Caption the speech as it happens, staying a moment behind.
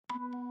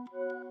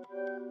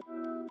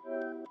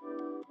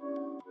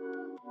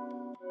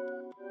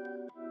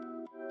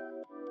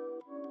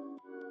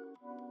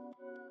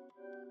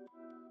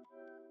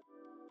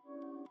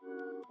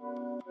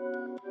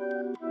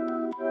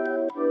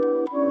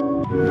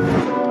Hello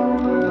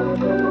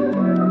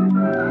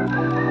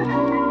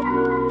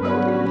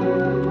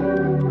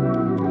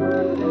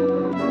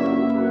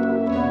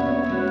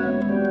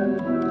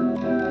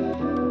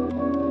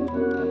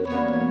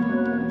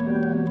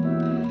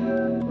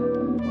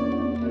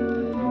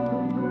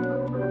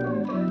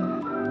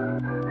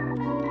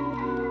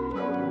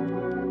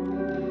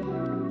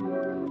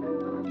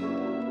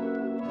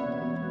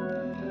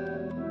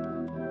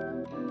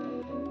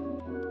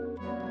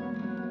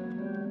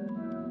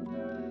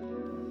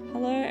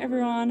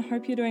everyone,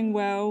 hope you're doing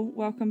well.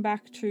 Welcome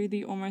back to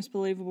the Almost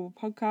Believable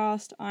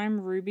podcast. I'm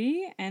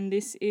Ruby and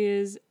this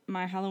is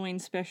my Halloween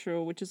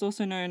special, which is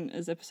also known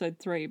as episode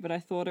 3, but I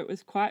thought it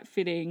was quite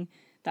fitting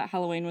that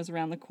Halloween was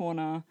around the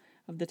corner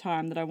of the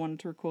time that I wanted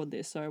to record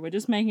this. So we're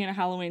just making it a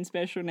Halloween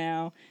special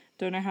now.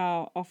 Don't know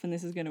how often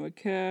this is going to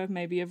occur,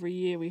 maybe every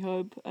year we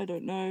hope, I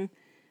don't know.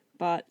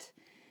 But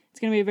it's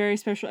going to be a very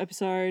special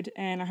episode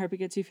and I hope it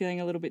gets you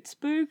feeling a little bit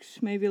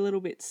spooked, maybe a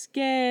little bit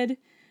scared.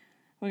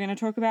 We're going to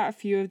talk about a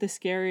few of the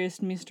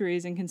scariest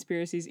mysteries and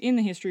conspiracies in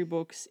the history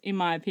books, in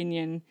my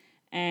opinion,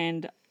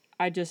 and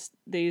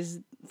these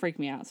freak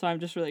me out, so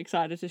I'm just really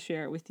excited to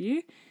share it with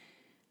you.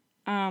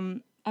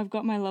 I've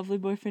got my lovely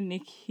boyfriend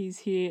Nick, he's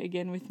here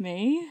again with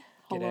me.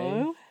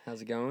 Hello. G'day.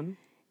 How's it going?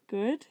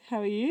 Good, how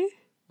are you?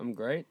 I'm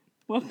great.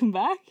 Welcome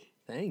back.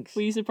 Thanks.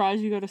 Were you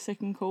surprised you got a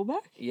second call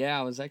back? Yeah,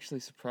 I was actually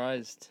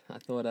surprised. I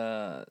thought,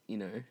 the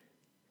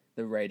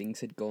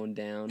ratings had gone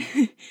down.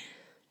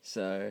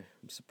 So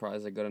I'm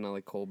surprised I got another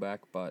call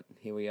back, but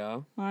here we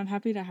are. Well, I'm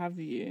happy to have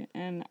you,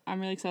 and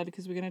I'm really excited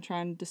because we're going to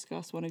try and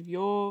discuss one of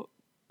your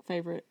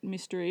favourite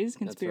mysteries,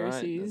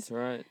 conspiracies. That's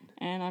right.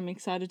 And I'm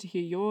excited to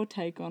hear your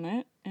take on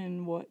it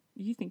and what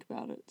you think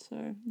about it.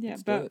 So, yeah.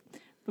 Let's but do it.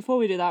 Before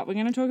we do that, we're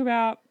going to talk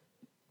about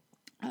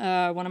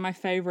one of my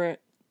favourite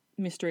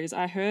mysteries.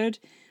 I heard,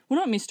 well,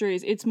 not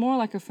mysteries, it's more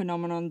like a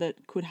phenomenon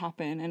that could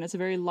happen, and it's a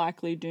very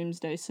likely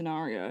doomsday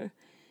scenario.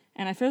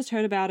 And I first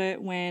heard about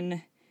it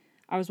when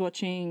I was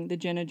watching the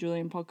Jenna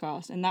Julian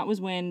podcast, and that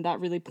was when that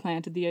really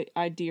planted the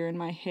idea in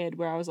my head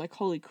where I was like,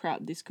 holy crap,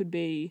 this could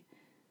be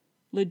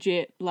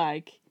legit,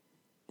 like,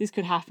 this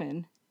could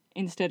happen,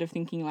 instead of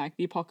thinking like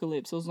the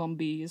apocalypse or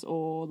zombies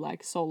or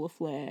like solar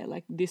flare.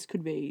 Like, this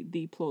could be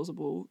the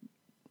plausible,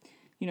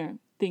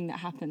 thing that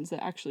happens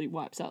that actually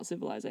wipes out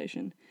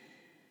civilization.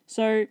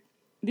 So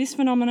this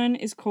phenomenon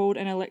is called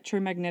an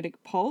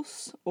electromagnetic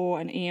pulse, or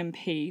an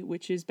EMP,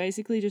 which is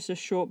basically just a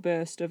short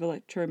burst of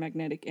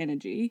electromagnetic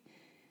energy.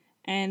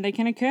 And they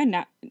can occur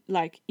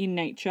in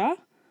nature,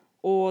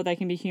 or they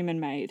can be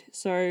human-made.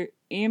 So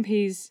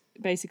EMPs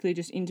basically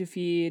just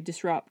interfere,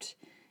 disrupt,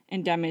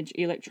 and damage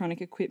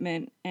electronic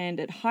equipment. And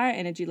at higher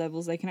energy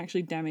levels, they can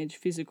actually damage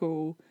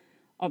physical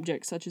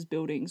objects such as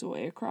buildings or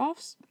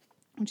aircrafts,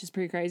 which is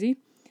pretty crazy.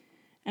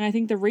 And I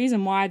think the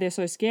reason why they're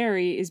so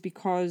scary is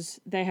because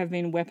they have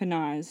been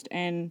weaponized.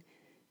 And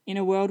in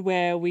a world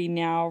where we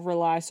now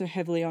rely so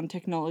heavily on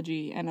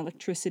technology and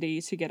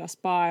electricity to get us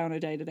by on a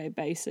day-to-day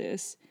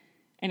basis,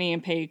 an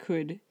EMP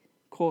could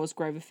cause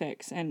grave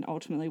effects and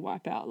ultimately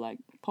wipe out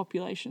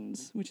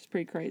populations, which is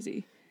pretty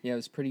crazy. Yeah, it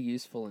was pretty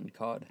useful in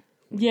COD.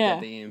 Yeah.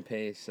 Got the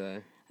EMP,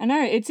 so... I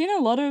know, it's in a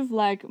lot of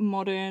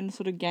modern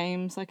sort of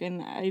games,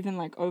 in even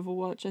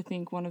Overwatch, I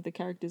think one of the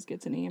characters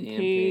gets an EMP.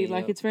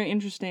 Yep. It's very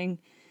interesting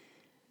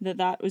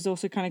that was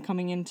also kind of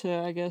coming into,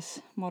 I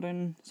guess,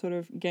 modern sort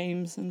of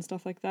games and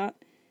stuff like that.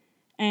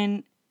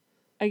 And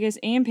I guess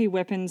EMP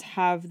weapons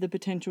have the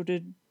potential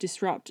to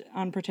disrupt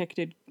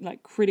unprotected,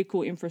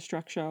 critical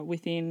infrastructure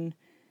within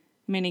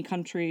many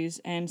countries,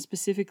 and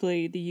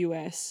specifically the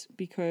US,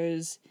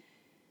 because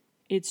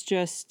it's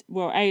just,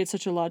 it's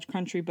such a large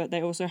country, but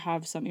they also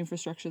have some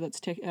infrastructure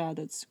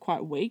that's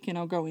quite weak, and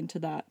I'll go into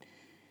that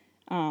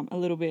a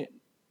little bit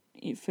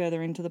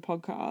further into the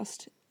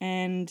podcast.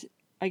 And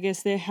I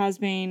guess there has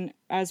been,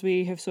 as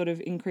we have sort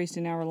of increased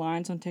in our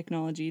reliance on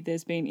technology,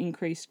 there's been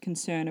increased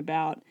concern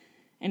about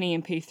an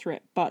EMP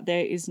threat, but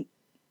there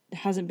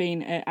hasn't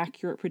been an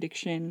accurate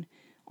prediction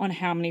on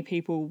how many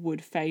people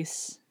would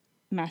face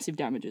massive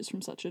damages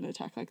from such an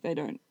attack. They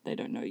don't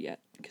know yet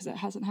because it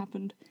hasn't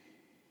happened.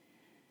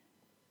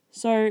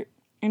 So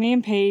an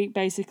EMP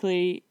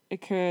basically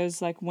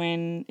occurs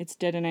when it's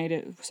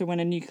detonated. So when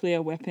a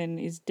nuclear weapon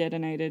is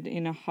detonated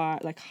in a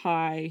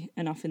high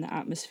enough in the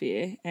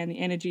atmosphere, and the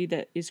energy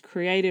that is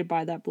created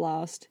by that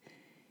blast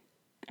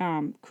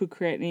could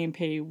create an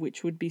EMP,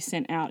 which would be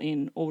sent out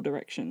in all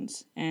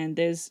directions. And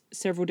there's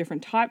several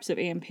different types of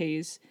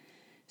EMPs.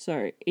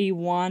 So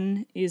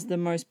E1 is the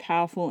most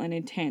powerful and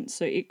intense.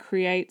 So it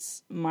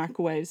creates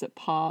microwaves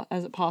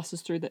as it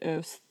passes through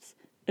the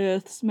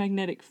Earth's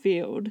magnetic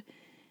field,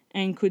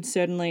 and could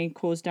certainly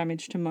cause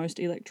damage to most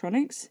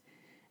electronics.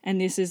 And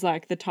this is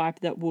the type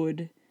that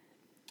would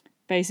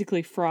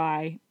basically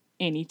fry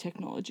any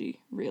technology,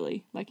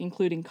 really,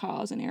 including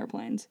cars and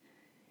airplanes.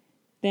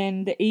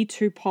 Then the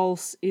E2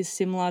 pulse is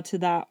similar to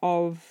that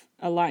of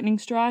a lightning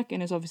strike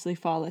and is obviously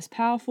far less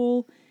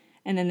powerful.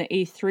 And then the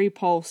E3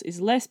 pulse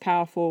is less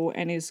powerful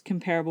and is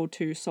comparable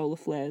to solar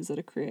flares that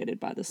are created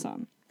by the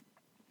sun.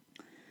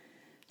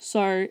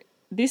 So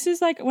this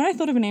is like, when I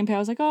thought of an EMP, I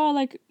was like, oh,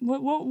 like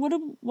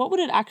what would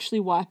it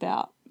actually wipe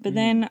out? But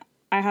then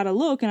I had a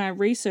look and I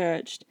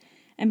researched,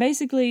 and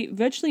basically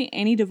virtually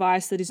any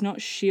device that is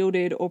not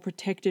shielded or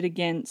protected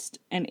against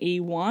an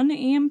E1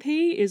 EMP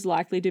is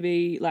likely to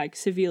be like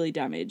severely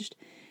damaged.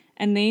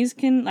 And this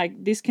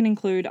can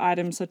include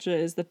items such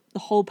as the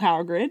whole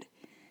power grid,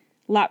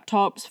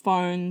 laptops,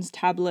 phones,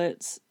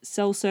 tablets,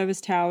 cell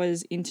service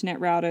towers, internet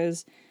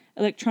routers,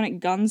 electronic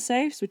gun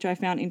safes, which I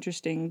found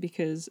interesting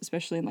because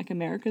especially in like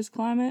America's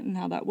climate and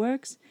how that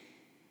works,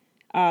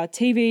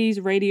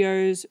 TVs,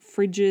 radios,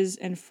 fridges,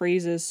 and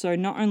freezers. So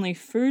not only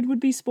food would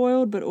be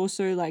spoiled, but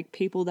also like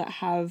people that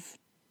have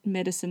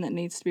medicine that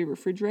needs to be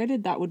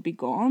refrigerated, that would be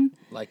gone.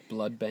 Like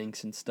blood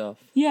banks and stuff.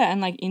 Yeah,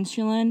 and like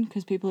insulin,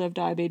 because people who have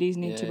diabetes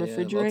need to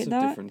refrigerate lots of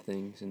that. different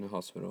things in the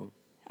hospital.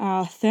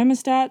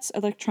 Thermostats,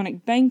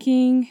 electronic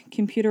banking,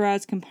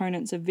 computerized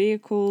components of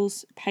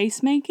vehicles,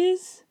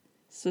 pacemakers.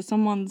 So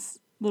someone's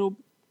little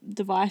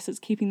device that's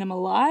keeping them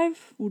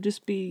alive will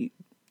just be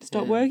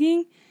stop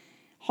working.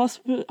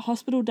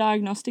 Hospital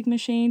diagnostic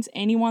machines,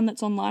 anyone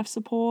that's on life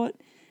support,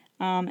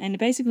 and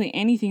basically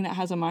anything that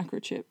has a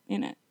microchip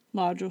in it,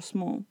 large or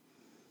small.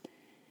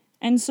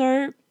 And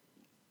so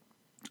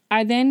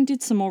I then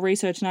did some more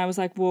research and I was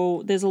like,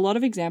 well, there's a lot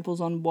of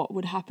examples on what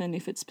would happen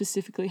if it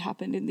specifically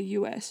happened in the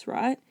US,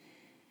 right?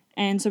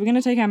 And so we're going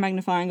to take our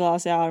magnifying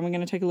glass out and we're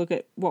going to take a look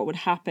at what would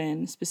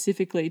happen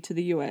specifically to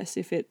the US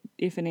if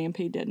an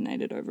EMP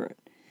detonated over it.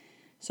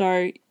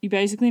 So you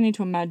basically need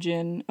to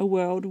imagine a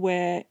world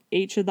where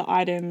each of the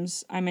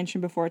items I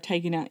mentioned before are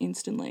taken out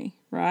instantly,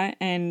 right?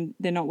 And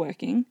they're not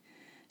working.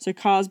 So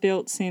cars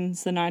built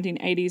since the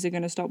 1980s are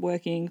going to stop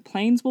working.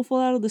 Planes will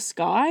fall out of the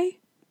sky.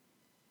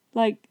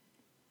 Like,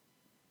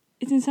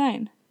 it's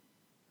insane.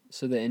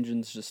 So the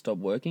engines just stop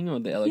working, or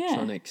the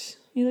electronics?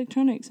 Yeah,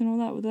 electronics and all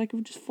that would like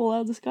just fall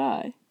out of the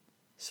sky.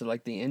 So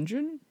like the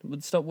engine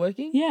would stop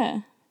working?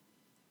 Yeah.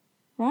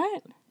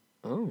 Right?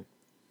 Oh.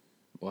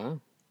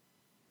 Wow.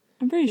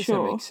 I'm pretty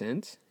sure. That makes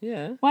sense.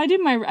 Yeah. Well,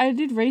 I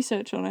did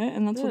research on it,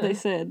 and that's what they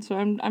said. So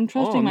I'm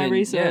trusting my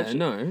research.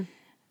 Yeah,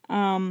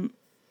 no.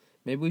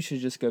 Maybe we should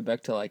just go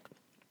back to like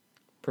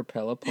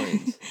propeller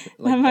planes.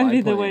 Like that might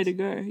be the way to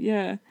go.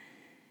 Yeah.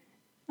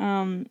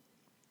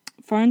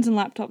 Phones and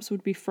laptops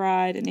would be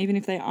fried, and even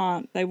if they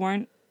aren't, they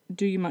won't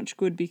do you much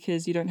good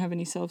because you don't have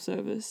any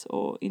self-service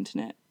or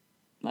internet,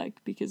 like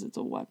because it's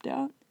all wiped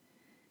out.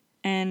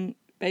 And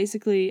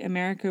basically,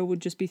 America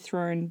would just be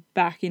thrown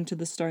back into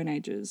the Stone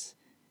Ages,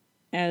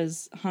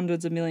 as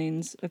hundreds of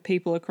millions of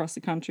people across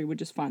the country would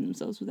just find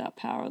themselves without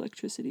power,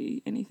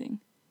 electricity, anything.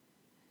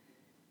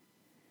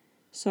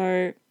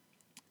 So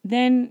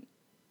then,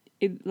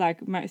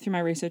 through my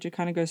research, it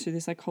kind of goes through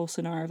this like whole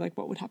scenario of like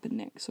what would happen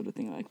next, sort of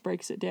thing, like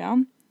breaks it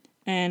down.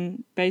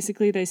 And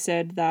basically they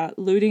said that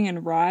looting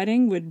and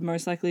rioting would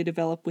most likely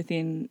develop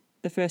within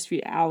the first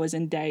few hours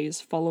and days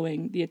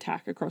following the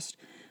attack across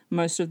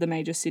most of the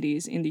major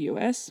cities in the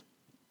US.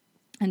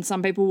 And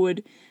some people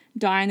would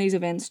die in these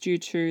events due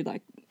to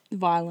like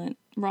violent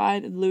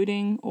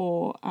looting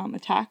or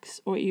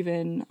attacks, or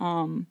even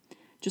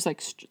just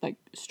like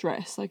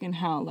stress, like in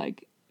how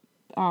like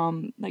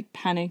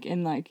panic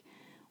and like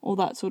all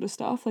that sort of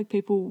stuff. Like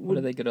people would. What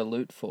are they gonna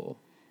loot for?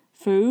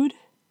 Food,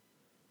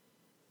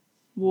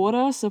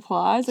 water,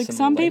 supplies. Like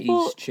some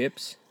people,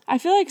 chips. I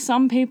feel like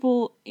some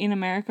people in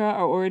America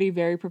are already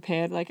very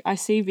prepared. Like I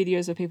see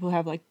videos of people who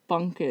have like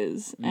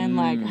bunkers and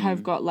like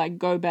have got like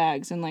go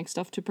bags and like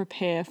stuff to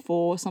prepare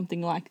for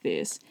something like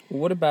this.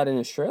 Well, what about in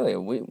Australia?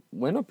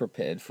 We're not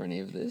prepared for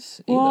any of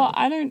this either. Well,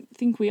 I don't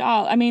think we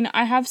are. I mean,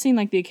 I have seen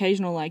like the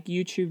occasional like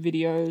YouTube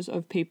videos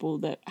of people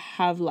that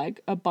have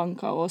like a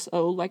bunker or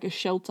like a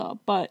shelter,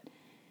 but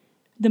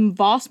the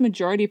vast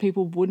majority of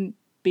people wouldn't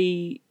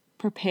be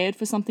prepared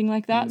for something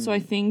like that. So I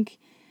think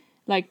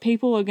like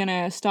people are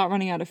gonna start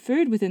running out of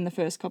food within the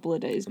first couple of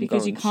days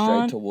because you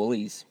can't. Straight to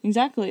Woolies.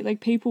 Exactly,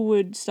 like people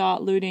would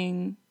start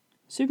looting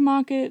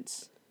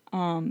supermarkets.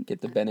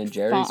 Get the Ben and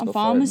Jerry's before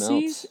pharmacies. it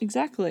melts.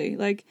 Exactly,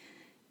 like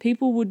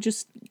people would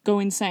just go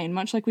insane,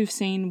 much like we've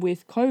seen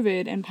with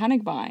COVID and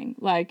panic buying.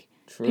 Like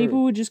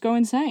people would just go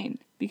insane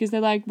because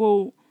they're like,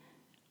 well,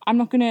 I'm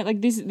not gonna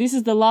like this. This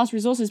is the last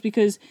resources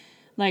because,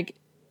 like,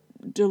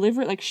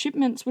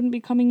 shipments wouldn't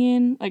be coming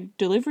in, like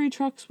delivery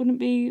trucks wouldn't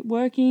be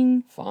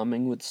working.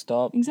 Farming would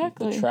stop.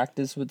 Exactly. The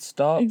tractors would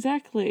stop.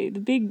 Exactly. The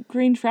big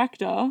green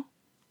tractor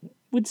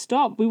would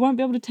stop. We won't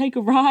be able to take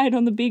a ride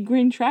on the big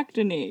green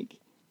tractor, Nick.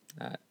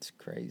 That's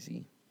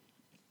crazy.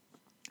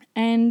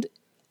 And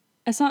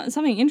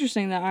something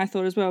interesting that I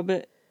thought as well,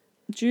 but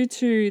due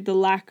to the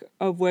lack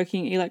of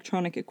working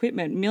electronic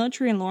equipment,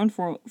 military and law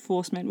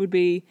enforcement would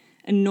be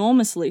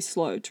enormously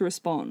slow to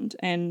respond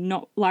and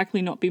not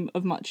be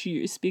of much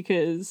use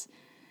because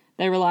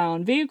they rely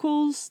on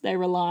vehicles, they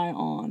rely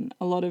on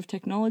a lot of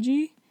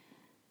technology.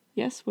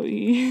 Yes, what are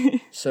you...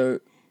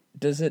 So,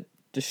 does it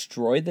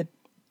destroy the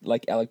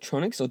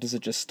electronics, or does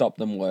it just stop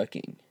them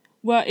working?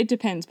 Well, it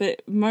depends,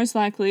 but most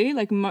likely,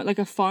 like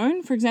a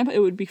phone, for example, it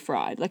would be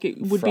fried. Like it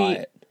would be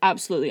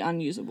absolutely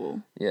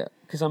unusable. Yeah,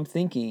 because I'm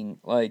thinking,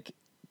 like,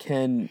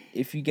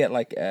 if you get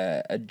like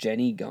a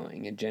Jenny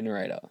going, a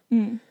generator,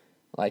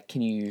 like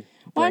can you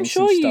Well, I'm bring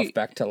some sure stuff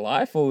back to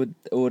life, or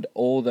would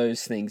all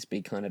those things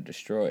be kind of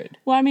destroyed?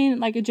 Well, I mean,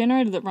 like a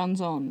generator that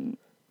runs on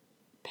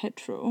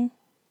petrol,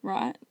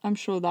 right? I'm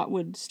sure that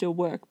would still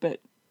work, but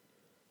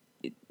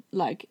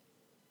like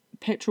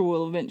petrol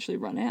will eventually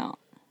run out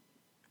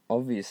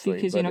Obviously,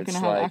 because but you're not going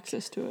it's to have like,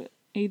 access to it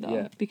either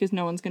Yeah. because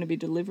no one's going to be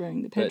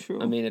delivering the but,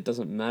 petrol. I mean, it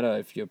doesn't matter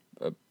if you're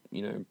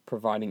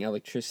providing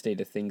electricity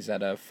to things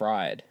that are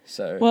fried.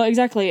 So Well,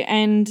 exactly.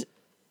 And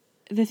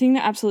the thing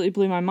that absolutely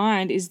blew my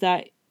mind is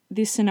that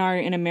this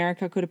scenario in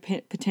America could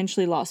have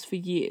potentially last for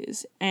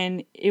years,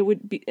 and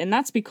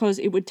that's because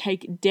it would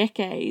take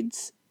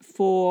decades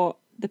for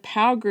the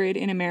power grid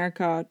in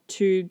America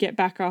to get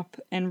back up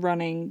and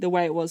running the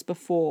way it was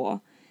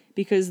before,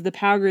 because the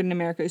power grid in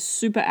America is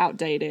super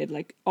outdated,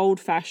 like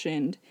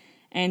old-fashioned.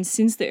 And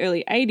since the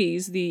early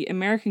 80s, the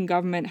American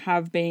government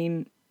have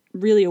been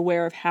really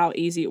aware of how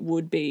easy it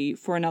would be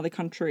for another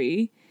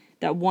country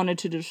that wanted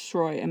to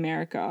destroy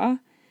America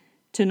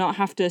to not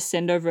have to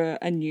send over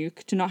a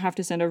nuke, to not have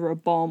to send over a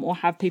bomb or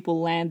have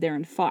people land there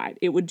and fight.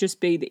 It would just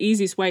be the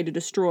easiest way to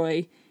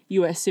destroy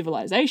US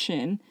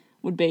civilization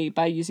would be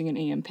by using an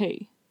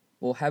EMP.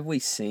 Well, have we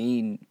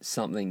seen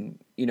something,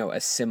 a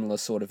similar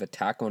sort of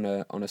attack on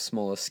a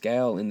smaller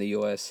scale in the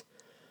US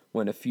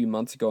when a few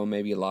months ago, or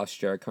maybe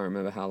last year, I can't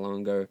remember how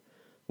long ago,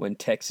 when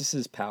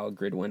Texas's power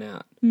grid went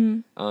out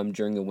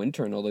during the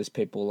winter, and all those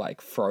people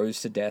like froze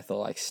to death or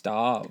like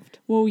starved.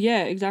 Well,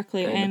 yeah,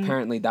 exactly. And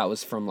apparently that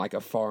was from like a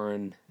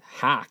foreign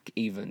hack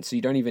even. So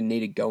you don't even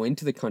need to go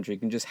into the country. You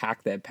can just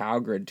hack their power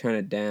grid, turn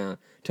it down,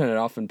 turn it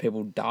off, and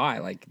people die.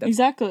 Like that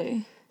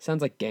Exactly.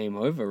 sounds like game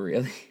over,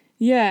 really.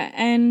 Yeah,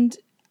 and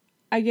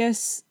I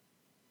guess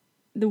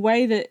the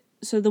way that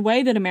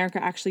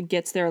America actually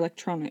gets their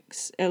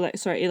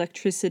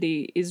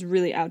electricity is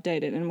really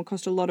outdated, and will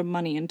cost a lot of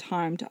money and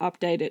time to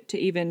update it to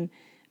even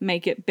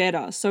make it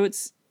better. So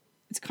it's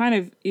kind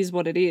of is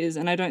what it is,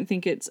 and I don't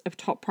think it's a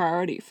top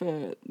priority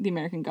for the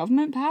American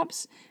government,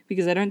 perhaps,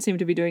 because they don't seem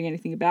to be doing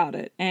anything about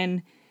it.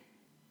 And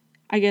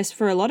I guess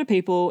for a lot of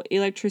people,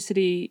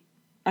 electricity,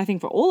 I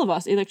think for all of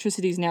us,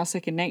 electricity is now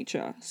second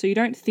nature. So you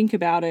don't think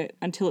about it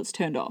until it's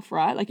turned off,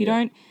 right? Like you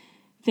don't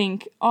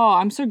think, oh,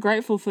 I'm so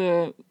grateful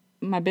for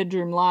my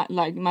bedroom light,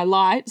 like my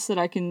lights that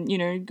I can,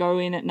 go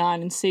in at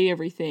night and see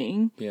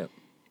everything. Yeah.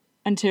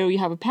 Until you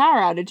have a power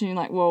outage and you're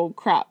like, well,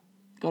 crap,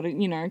 gotta,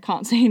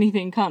 can't see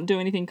anything, can't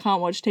do anything,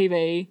 can't watch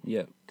TV,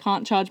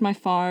 can't charge my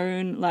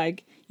phone.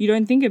 Like, you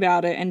don't think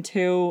about it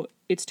until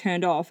it's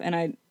turned off.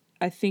 And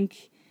I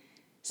think,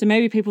 so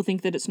maybe people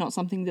think that it's not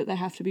something that they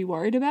have to be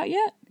worried about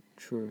yet.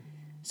 True.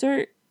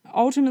 So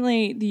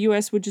ultimately, the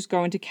US would just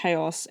go into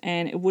chaos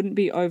and it wouldn't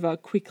be over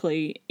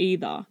quickly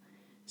either.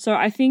 So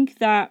I think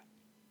that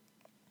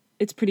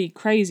it's pretty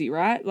crazy,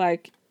 right?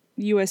 Like,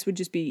 the US would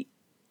just be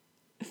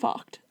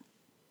fucked.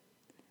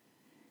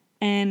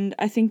 And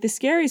I think the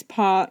scariest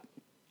part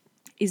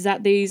is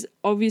that these,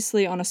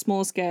 obviously on a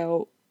small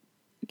scale,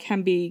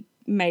 can be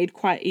made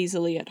quite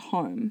easily at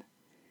home.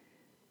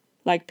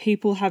 Like,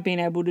 people have been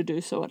able to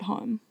do so at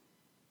home.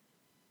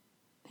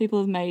 People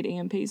have made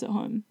EMPs at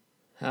home.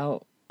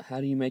 How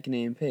do you make an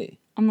EMP?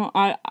 I'm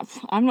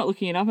not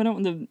looking it up. I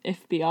don't want the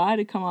FBI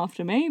to come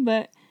after me,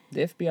 but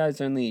The FBI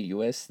is only a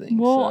US thing.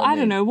 well, so, I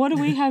don't know. What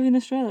do we have in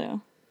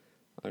Australia?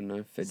 I don't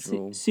know,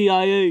 federal.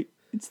 CIA.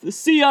 It's the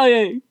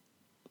CIA.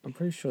 I'm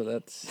pretty sure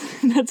that's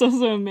That's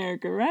also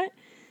America, right?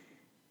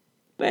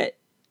 But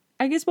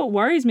I guess what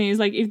worries me is,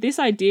 like, if this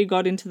idea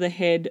got into the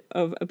head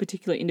of a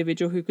particular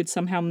individual who could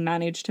somehow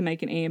manage to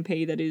make an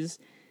EMP that is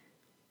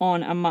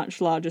on a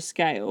much larger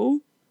scale,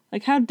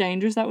 like, how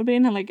dangerous that would be,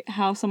 and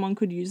how someone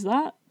could use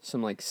that.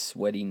 some like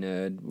sweaty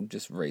nerd will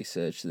just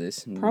research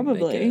this and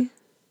Probably. make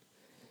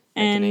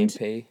an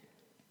EMP.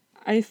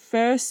 I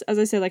first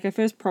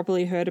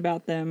properly heard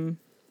about them,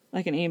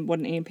 like what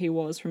an EMP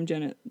was, from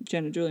Jenna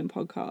Julian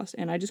podcast,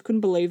 and I just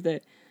couldn't believe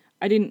that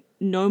I didn't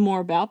know more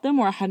about them,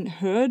 or I hadn't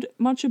heard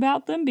much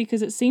about them,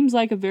 because it seems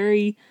like a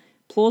very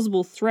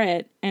plausible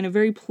threat and a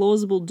very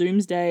plausible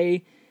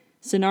doomsday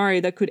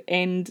scenario that could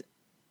end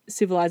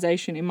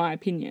civilization, in my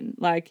opinion.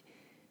 Like,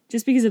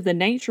 just because of the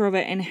nature of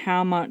it and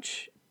how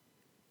much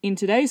in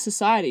today's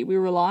society we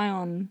rely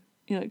on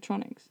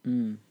electronics.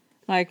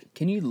 Like,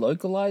 can you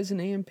localize an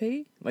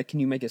EMP? Like, can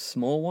you make a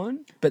small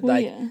one? But well,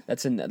 like, yeah.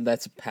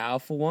 that's a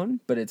powerful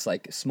one, but it's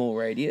like small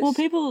radius. Well,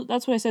 people,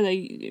 that's what I say,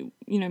 they,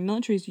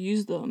 militaries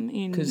use them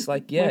in Because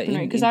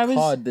in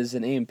COD, there's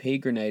an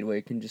EMP grenade where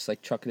you can just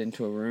like chuck it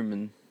into a room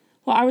and.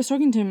 Well, I was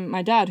talking to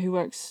my dad who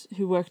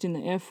worked in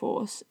the Air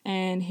Force,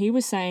 and he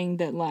was saying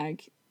that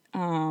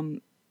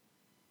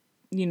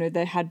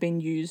they had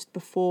been used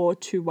before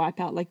to wipe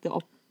out like the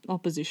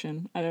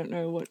opposition. I don't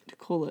know what to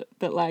call it,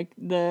 but like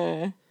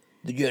the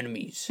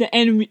enemies. The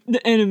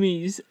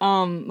enemies.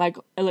 Like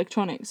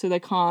electronics, so they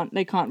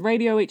can't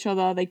radio each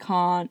other. They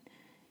can't,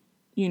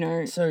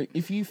 So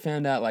if you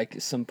found out like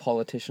some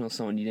politician or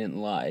someone you didn't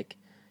like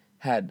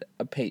had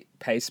a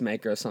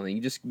pacemaker or something.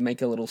 You just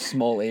make a little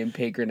small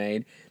EMP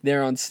grenade.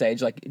 They're on stage,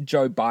 like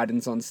Joe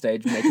Biden's on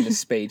stage making a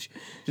speech.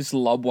 Just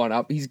lob one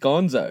up. He's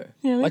gonzo.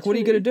 Yeah, like, what are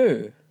you going to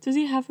do? Does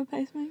he have a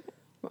pacemaker?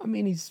 I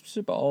mean, he's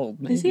super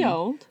old. Maybe. Is he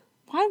old?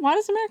 Why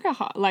does America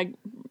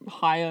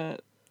hire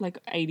like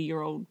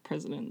 80-year-old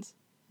presidents?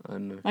 I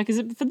don't know. Like, is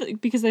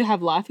it because they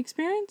have life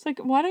experience? Like,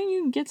 why don't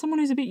you get someone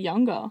who's a bit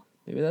younger?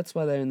 Maybe that's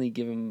why they only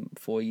give him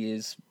 4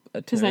 years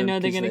a term. Because they know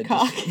they're going to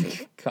cark.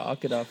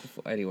 Cark it after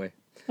Anyway.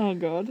 Oh,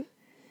 God.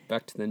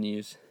 Back to the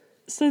news.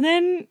 So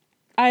then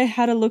I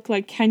had a look,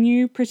 like, can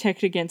you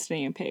protect against an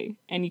EMP?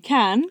 And you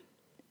can.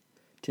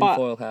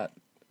 Tinfoil hat.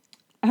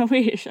 I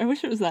wish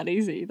it was that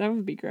easy. That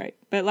would be great.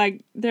 But,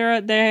 like,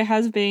 there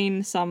has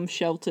been some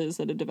shelters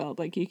that are developed.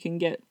 Like, you can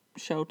get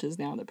shelters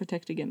now that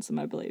protect against them,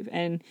 I believe.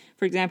 And,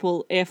 for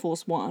example, Air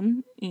Force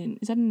One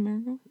is that in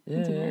America? Yeah,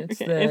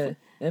 it's okay.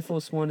 Air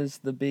Force One is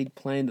the big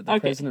plane that the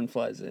president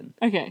flies in.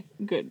 Okay,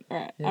 good. All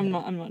right. Yeah. I'm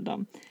not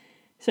dumb.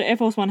 So Air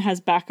Force One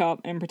has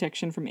backup and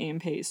protection from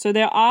EMPs. So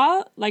there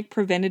are, like,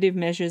 preventative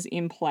measures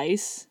in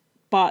place,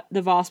 but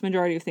the vast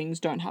majority of things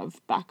don't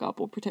have backup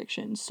or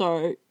protection.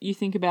 So you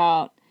think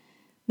about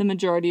the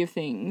majority of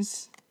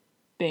things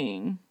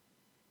being,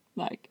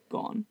 like,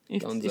 gone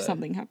if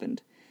something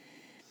happened.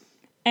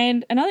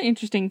 And another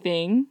interesting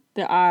thing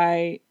that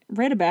I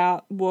read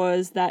about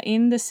was that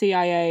in the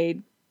CIA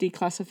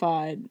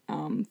declassified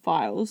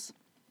files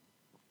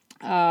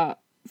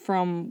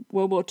from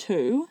World War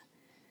II,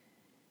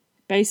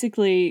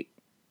 basically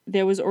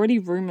there was already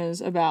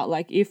rumors about,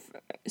 like, if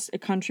a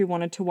country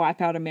wanted to wipe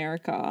out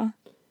America,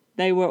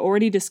 they were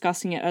already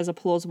discussing it as a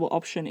plausible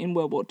option in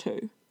World War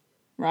II,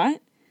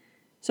 right?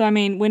 So, I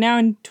mean, we're now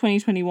in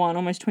 2021,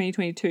 almost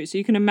 2022, so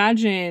you can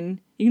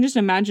just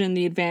imagine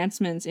the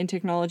advancements in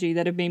technology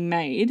that have been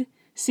made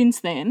since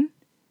then,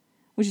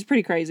 which is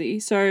pretty crazy.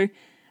 So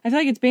I feel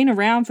like it's been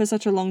around for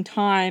such a long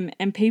time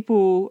and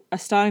people are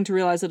starting to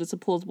realize that it's a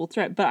plausible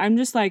threat. But I'm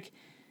just like,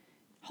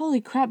 holy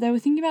crap, they were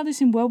thinking about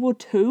this in World War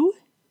II?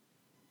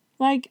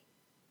 Like,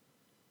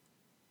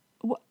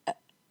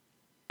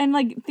 and,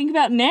 like, think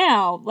about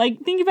now. Like,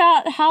 think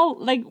about how,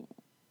 like,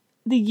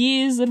 the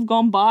years that have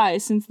gone by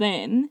since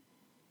then.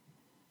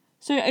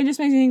 So it just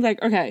makes me think, like,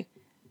 okay,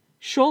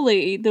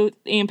 surely the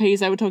EMPs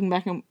they were talking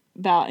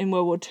about in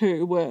World War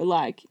II were,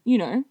 like, you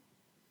know,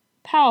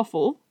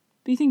 powerful.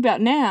 But you think about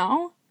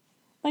now,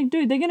 like,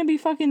 dude, they're gonna be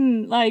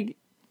fucking, like,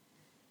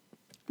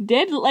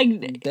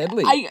 deadly.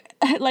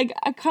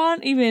 I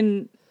can't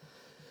even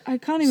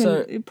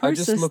So process I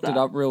just looked that. it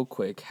up real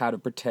quick, how to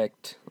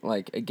protect,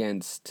 like,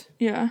 against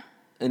an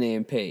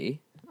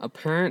EMP.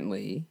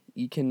 Apparently,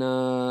 you can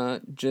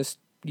just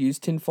use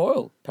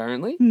tinfoil,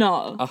 apparently.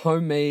 No. A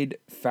homemade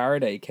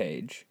Faraday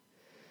cage,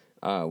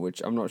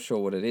 which I'm not sure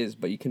what it is,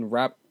 but you can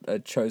wrap a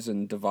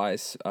chosen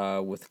device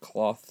with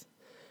cloth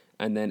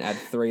and then add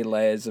 3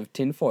 layers of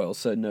tinfoil.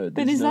 So no,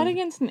 But is that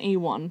against an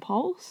E1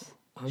 pulse?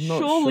 I'm not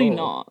surely sure.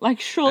 Not.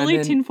 Like,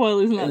 surely tinfoil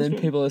isn't that And then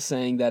strong. people are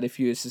saying that if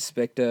you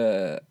suspect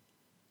an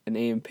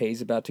EMP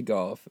is about to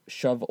go off,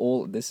 shove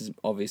all... This is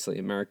obviously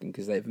American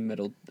because they have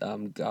metal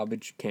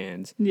garbage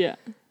cans. Yeah.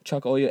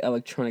 Chuck all your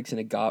electronics in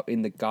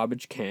the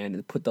garbage can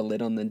and put the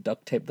lid on, then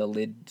duct tape the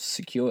lid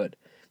secured.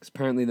 Because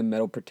apparently the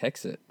metal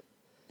protects it.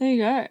 There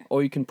you go.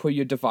 Or you can put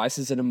your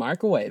devices in a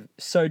microwave.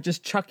 So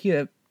just chuck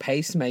your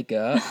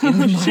pacemaker in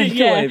the microwave,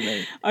 yeah.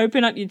 mate.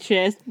 Open up your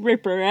chest,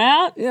 rip her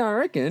out. Yeah, I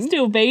reckon.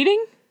 Still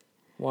beating.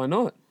 Why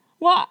not?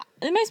 Well,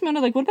 it makes me wonder,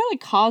 like, what about,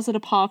 like, cars that are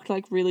parked,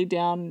 like, really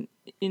down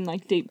in,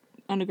 like, deep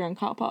underground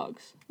car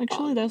parks? Like,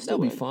 surely they'll still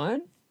be work.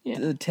 fine. Yeah.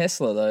 The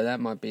Tesla, though, that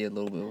might be a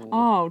little bit...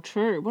 Oh,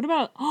 true. What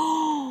about...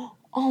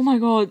 Oh my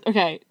god.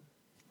 Okay.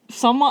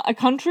 A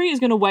country is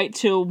going to wait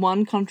till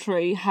one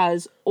country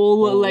has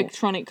all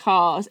electronic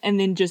cars and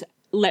then just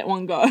let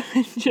one go.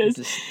 and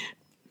just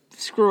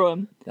screw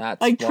them.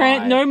 That's like,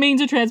 why... no means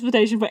of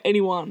transportation for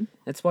anyone.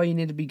 That's why you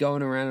need to be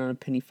going around on a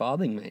penny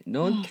farthing, mate.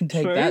 No one can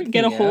take True. that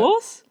Get a thing out.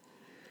 horse.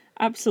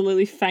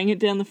 Absolutely fang it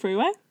down the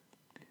freeway.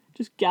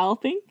 Just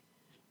galloping.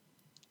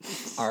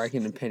 I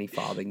reckon a penny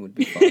farthing would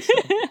be faster.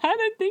 I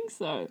don't think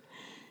so.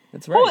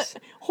 That's race.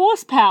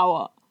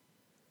 Horsepower.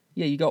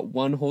 Yeah, you got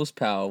 1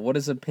 horsepower. What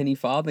does a penny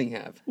farthing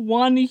have?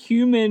 1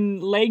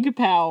 human leg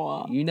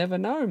power. You never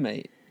know,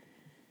 mate.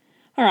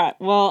 All right,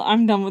 well,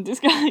 I'm done with this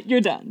guy.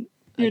 You're done.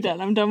 You're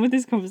done. I'm done with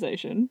this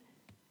conversation.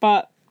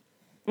 But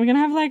we're going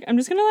to have, like, I'm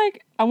just going to,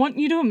 like, I want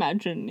you to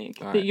imagine, Nick,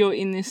 that you're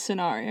in this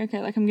scenario,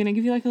 okay? Like, I'm going to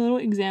give you, like, a little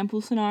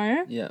example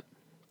scenario. Yeah.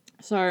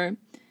 So,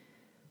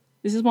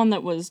 this is one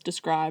that was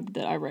described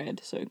that I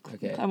read. So,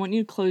 I want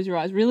you to close your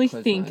eyes. Really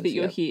think that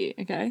you're here,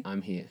 okay?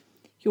 I'm here.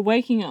 You're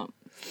waking up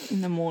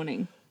in the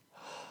morning.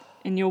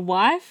 And your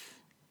wife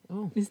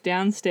is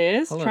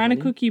downstairs trying to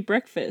cook you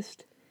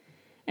breakfast.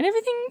 And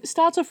everything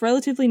starts off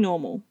relatively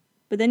normal.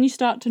 But then you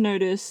start to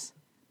notice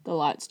the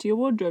lights to your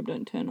wardrobe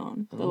don't turn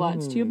on. The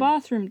lights to your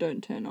bathroom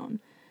don't turn on.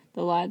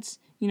 The lights,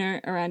 you know,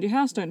 around your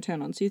house don't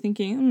turn on. So you're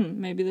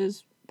thinking, maybe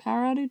there's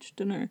power outage?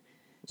 Don't know.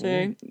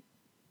 So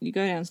you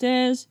go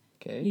downstairs,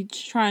 Okay. You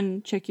try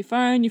and check your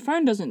phone. Your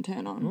phone doesn't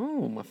turn on.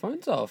 Oh, my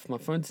phone's off. My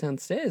phone's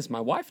downstairs. My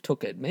wife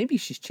took it. Maybe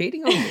she's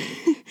cheating on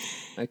me.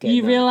 Okay.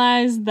 You no.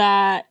 realize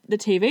that the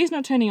TV's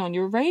not turning on.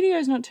 Your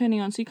radio's not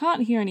turning on. So you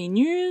can't hear any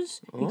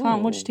news. You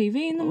can't watch Oh,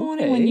 TV in the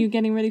morning when okay. you're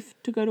getting ready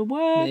to go to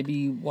work.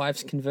 Maybe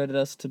wife's converted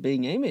us to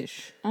being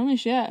Amish.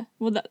 Amish, yeah.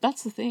 Well,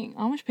 that's the thing.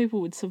 Amish people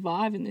would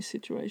survive in this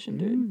situation,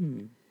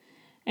 dude.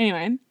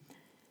 Anyway,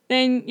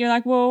 then you're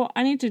like, well,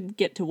 I need to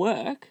get to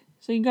work.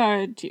 So you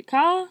go to your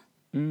car,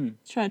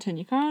 try to turn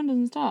your car on,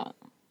 doesn't start.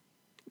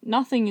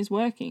 Nothing is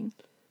working.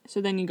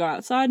 So then you go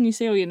outside and you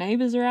see all your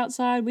neighbours are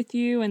outside with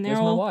you and they're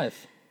Where's all... my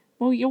wife?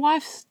 Well, your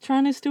wife's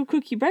trying to still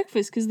cook your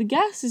breakfast because the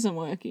gas isn't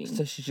working.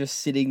 So she's just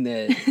sitting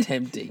there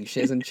tempting.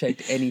 She hasn't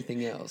checked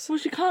anything else. Well,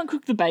 she can't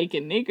cook the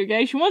bacon, Nick,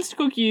 okay? She wants to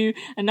cook you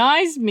a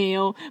nice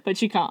meal, but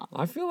she can't.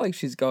 I feel like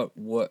she's got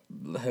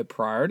her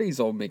priorities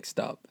all mixed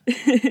up.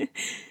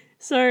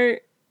 So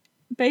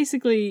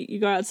basically, you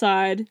go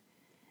outside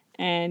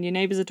and your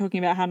neighbours are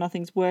talking about how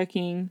nothing's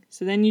working.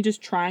 So then you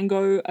just try and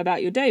go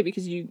about your day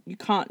because you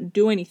can't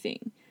do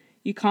anything.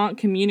 You can't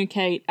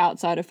communicate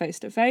outside of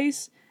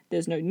face-to-face.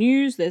 There's no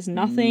news. There's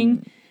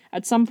nothing.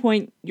 At some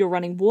point, your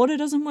running water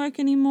doesn't work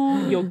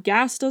anymore. Your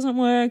gas doesn't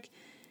work.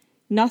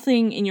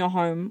 Nothing in your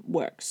home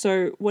works.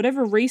 So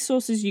whatever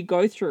resources you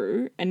go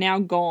through are now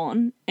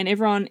gone, and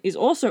everyone is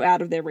also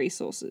out of their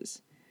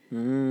resources.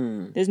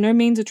 There's no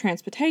means of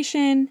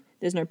transportation.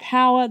 There's no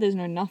power. There's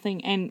no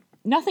nothing. And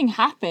nothing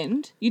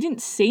happened. You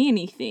didn't see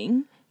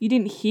anything. You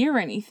didn't hear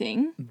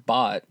anything.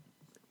 But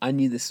I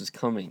knew this was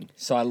coming,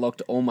 so I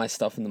locked all my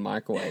stuff in the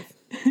microwave.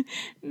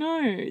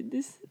 No,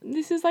 this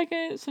is like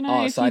a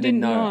scenario. Oh, if so you I didn't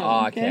know. know.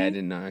 Oh, okay, I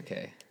didn't know.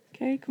 Okay.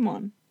 Okay, come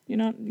on. You're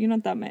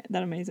not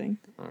that amazing.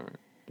 All right.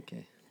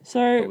 Okay.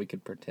 So But we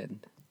could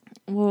pretend.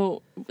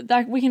 well,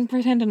 like we can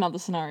pretend another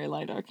scenario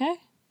later. Okay,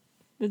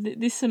 but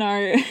this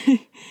scenario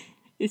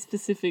is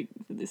specific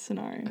for this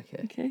scenario.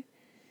 Okay. Okay.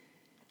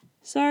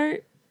 So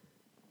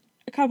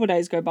a couple of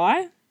days go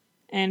by,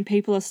 and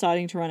people are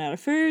starting to run out of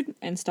food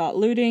and start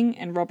looting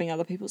and robbing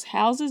other people's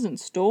houses and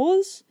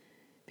stores.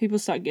 People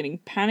start getting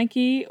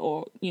panicky,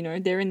 or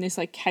they're in this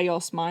like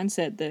chaos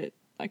mindset that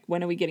like,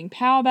 when are we getting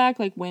power back?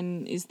 Like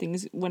when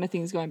are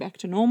things going back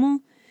to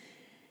normal?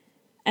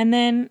 And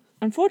then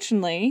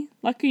unfortunately,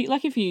 lucky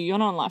for you, you're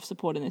not on life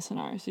support in this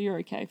scenario, so you're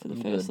okay for the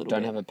first little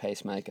Don't bit. have a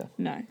pacemaker.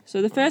 No.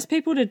 So the first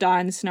people to die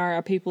in this scenario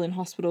are people in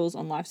hospitals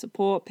on life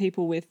support,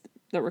 people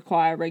that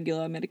require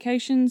regular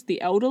medications, the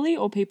elderly,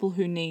 or people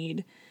who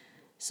need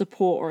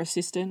support or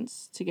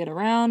assistance to get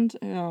around,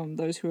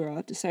 those who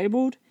are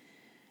disabled.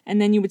 And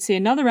then you would see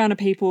another round of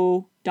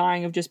people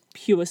dying of just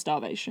pure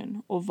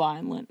starvation or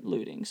violent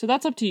looting. So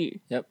that's up to you.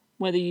 Yep.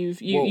 Whether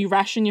you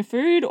ration your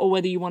food or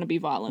whether you want to be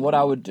violent. What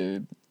I would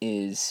do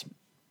is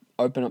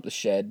open up the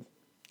shed,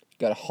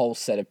 got a whole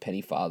set of penny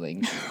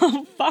farthings,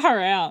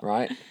 Far out.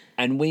 right?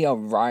 And we are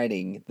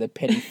riding the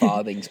penny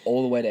farthings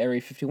all the way to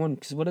Area 51,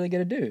 because what are they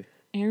going to do?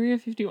 Area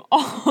 51.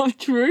 Oh,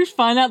 true.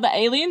 Find out the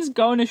aliens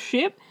go on a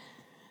ship.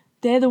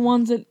 They're the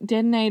ones that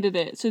detonated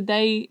it. So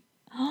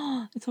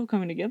it's all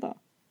coming together.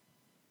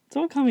 It's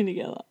all coming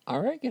together. I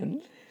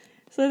reckon.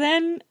 So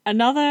then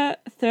another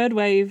third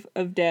wave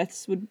of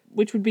deaths,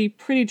 which would be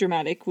pretty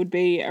dramatic, would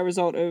be a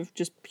result of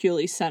just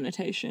purely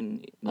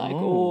sanitation,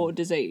 or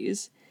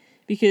disease.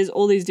 Because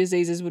all these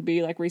diseases would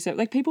be like reset.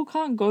 Like people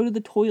can't go to the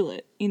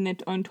toilet in their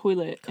own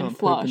toilet and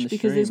flush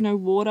because there's no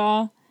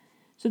water.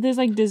 So there's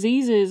like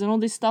diseases and all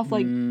this stuff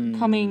like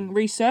coming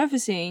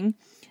resurfacing,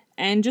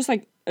 and just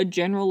like a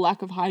general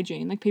lack of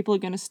hygiene. Like people are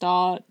going to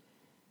start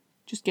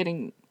just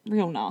getting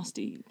real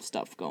nasty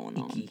stuff going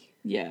on.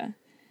 Yeah.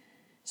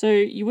 So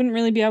you wouldn't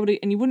really be able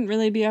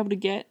to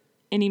get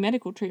any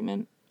medical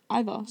treatment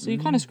either. So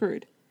you're kind of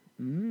screwed.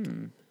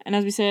 And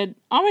as we said,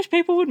 Amish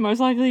people would most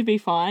likely be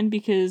fine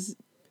because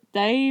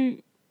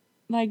they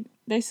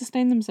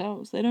sustain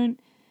themselves. They don't.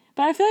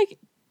 But I feel like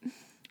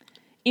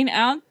in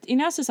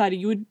our society,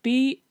 you would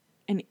be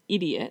an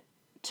idiot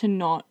to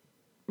not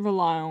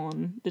rely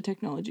on the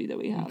technology that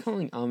we have. Are you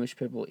calling Amish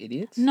people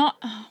idiots? No,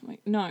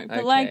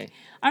 but like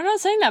I'm not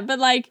saying that. But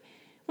like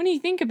when you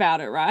think about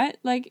it, right?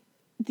 Like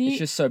it's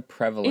just so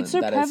prevalent it's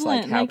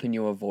like, how can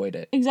you avoid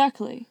it?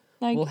 Exactly.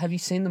 Like, well, have you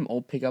seen them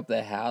all pick up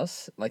their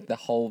house? Like the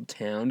whole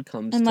town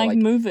comes and to like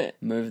move it,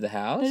 move the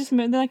house. They just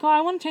move. They're like, oh,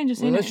 I want to change the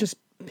scenery. Well, let's just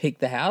pick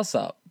the house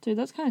up. Dude,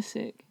 that's kind of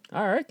sick.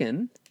 I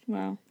reckon.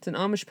 Wow. It's an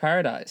Amish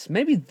paradise.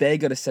 Maybe they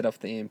got to set off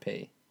the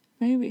EMP.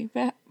 Maybe,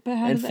 but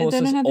how and do force they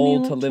us don't have all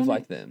any to live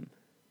like them.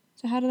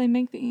 So how do they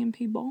make the EMP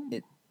bomb?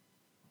 Yeah,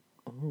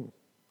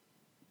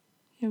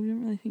 we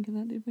didn't really think of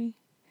that, did we?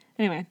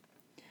 Anyway,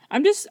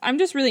 I'm just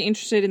really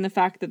interested in the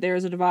fact that there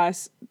is a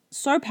device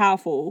so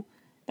powerful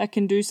that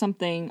can do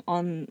something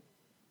on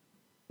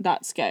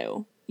that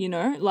scale.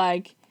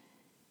 Like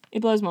it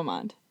blows my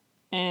mind,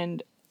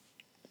 and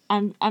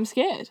I'm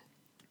scared.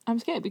 I'm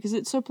scared because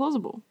it's so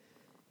plausible.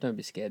 Don't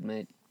be scared,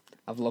 mate.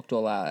 I've locked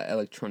all our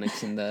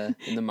electronics in the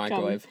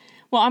microwave.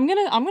 Well, I'm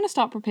gonna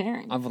start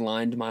preparing. I've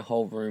lined my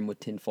whole room with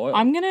tin foil.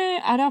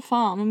 At our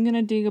farm, I'm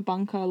gonna dig a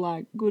bunker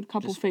like good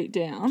couple feet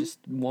down. Just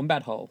one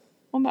bad hole.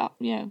 Wombat,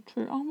 yeah,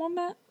 true. Oh,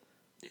 wombat,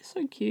 they're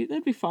so cute.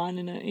 They'd be fine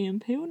in an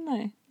EMP, wouldn't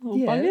they? Little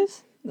Yeah.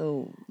 buggers.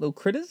 Little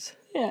critters.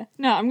 Yeah.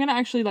 No, I'm gonna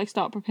actually like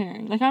start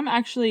preparing. Like I'm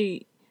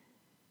actually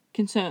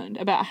concerned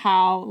about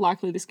how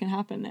likely this can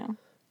happen now.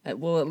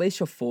 Well, at least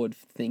you're forward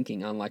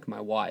thinking, unlike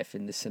my wife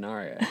in this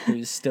scenario,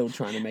 who's still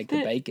trying to make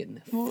the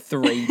bacon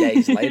 3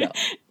 days later.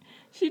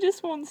 She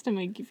just wants to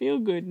make you feel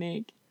good,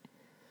 Nick.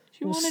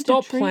 She Well, wanted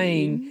stop to treat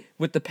playing you.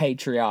 with the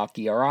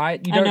patriarchy, all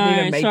right? You I don't need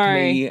know, to make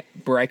sorry. me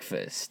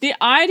breakfast.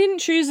 I didn't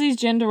choose these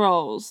gender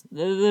roles.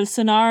 The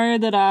scenario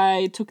that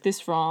I took this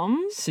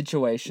from.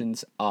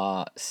 Situations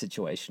are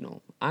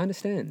situational. I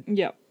understand.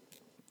 Yep.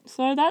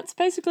 So that's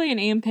basically an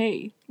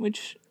EMP,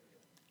 which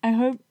I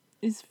hope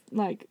is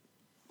like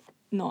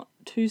not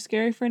too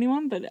scary for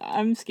anyone, but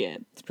I'm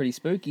scared It's pretty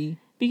spooky.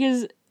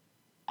 because,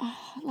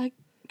 like,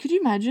 could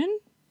you imagine?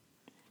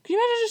 Could you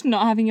imagine just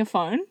not having your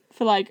phone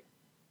for like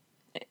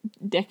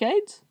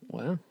decades?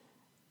 Wow.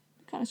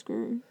 Kind of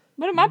screwy.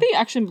 But it might be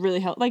actually really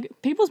help. Like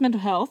people's mental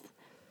health,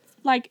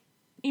 like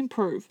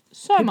improve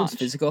so People's much.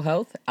 physical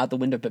health out the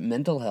window, but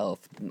mental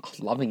health,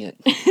 loving it.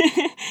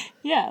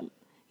 Yeah,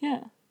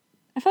 yeah.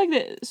 I feel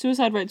like the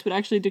suicide rates would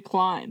actually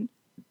decline,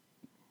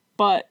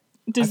 but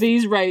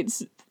disease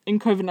rates in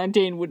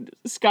COVID-19 would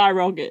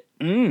skyrocket.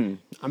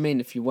 I mean,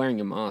 if you're wearing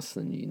a mask,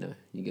 then you know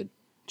you're good.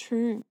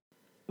 True.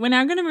 We're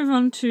now going to move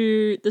on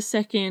to the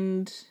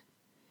second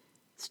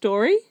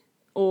story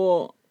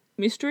or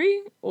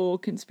mystery or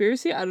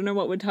conspiracy. I don't know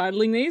what we're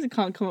titling these. I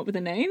can't come up with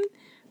a name,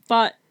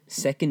 but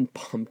Second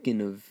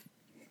pumpkin of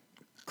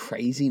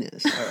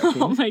craziness. I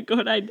reckon. oh my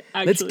god, I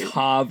Let's actually.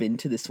 carve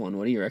into this one.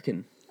 What do you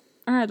reckon?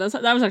 All right,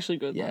 that was actually a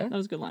good. Yeah? Line. That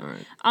was a good line.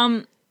 All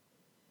right.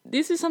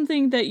 This is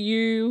something that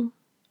you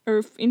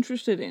are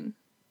interested in.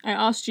 I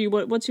asked you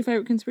what's your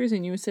favorite conspiracy,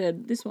 and you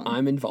said this one.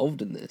 I'm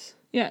involved in this.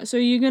 Yeah, so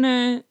you're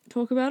gonna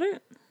talk about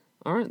it.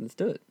 All right, let's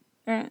do it.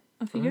 All right,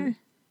 off you go.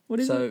 What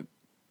is it? So,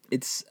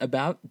 it's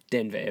about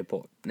Denver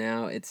Airport.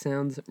 Now, it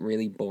sounds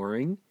really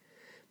boring,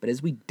 but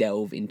as we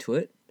delve into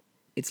it,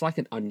 it's like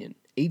an onion.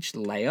 Each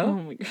layer Oh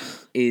my god.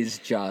 is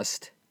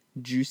just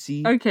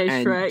juicy. Okay,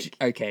 and Shrek.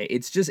 Okay,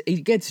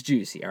 it gets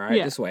juicy, all right?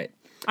 Yeah. Just wait.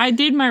 I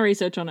did my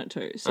research on it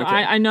too, so Okay.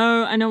 I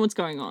know what's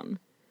going on,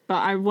 but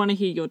I want to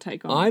hear your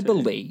take on it. I too.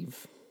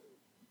 believe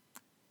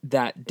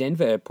that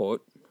Denver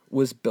Airport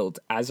was built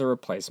as a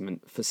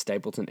replacement for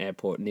Stapleton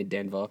Airport near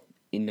Denver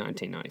in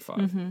 1995.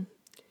 Mm-hmm.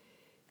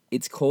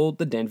 It's called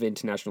the Denver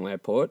International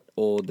Airport,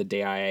 or the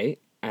DIA,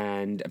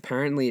 and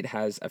apparently it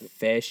has a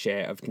fair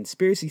share of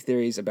conspiracy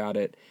theories about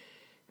it,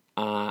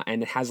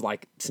 and it has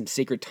like some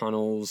secret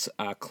tunnels,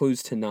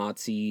 clues to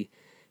Nazi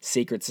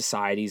secret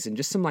societies, and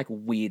just some like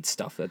weird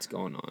stuff that's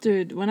going on.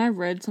 Dude, when I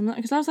read something,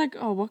 because I was like,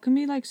 oh, what can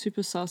be like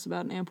super sus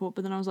about an airport?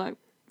 But then I was like,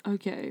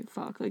 okay,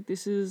 fuck, like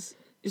this is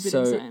a bit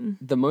insane.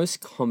 The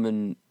most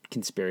common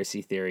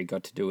conspiracy theory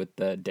got to do with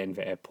the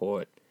Denver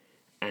Airport,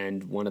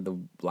 and one of the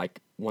like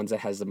ones that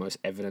has the most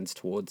evidence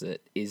towards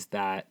it is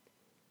that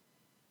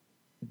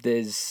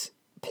there's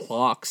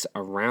plaques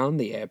around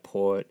the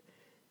airport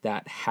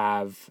that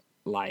have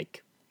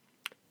like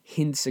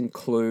hints and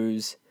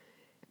clues,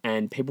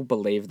 and people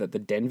believe that the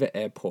Denver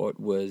Airport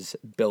was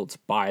built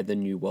by the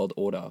New World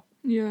Order.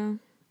 Yeah.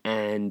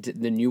 And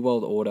the New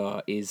World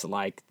Order is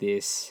like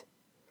this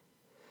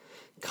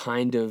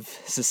kind of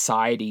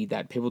society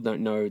that people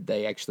don't know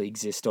they actually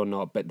exist or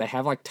not, but they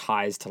have like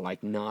ties to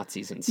like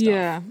Nazis and stuff.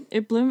 Yeah.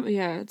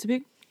 It's a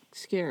bit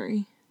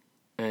scary.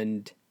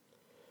 And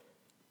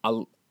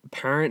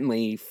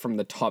apparently from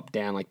the top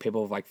down, like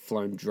people have like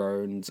flown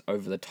drones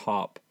over the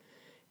top,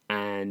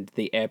 and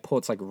the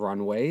airport's like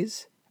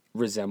runways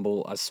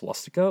resemble a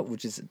swastika,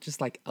 which is just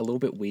like a little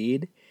bit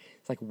weird.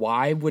 It's like,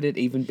 why would it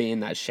even be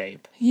in that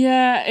shape?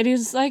 Yeah, it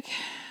is like,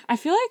 I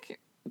feel like,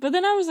 but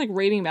then I was like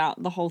reading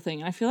about the whole thing,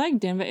 and I feel like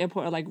Denver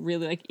Airport are like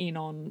really like in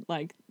on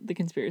like the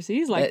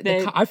conspiracies. Like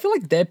I feel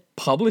like they're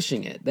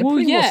publishing it. They're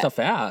putting more stuff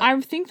out.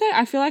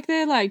 I feel like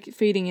they're like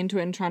feeding into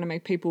it and trying to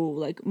make people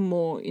like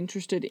more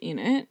interested in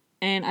it.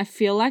 And I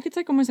feel like it's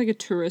like almost like a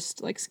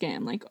tourist like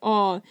scam. Like,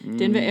 oh,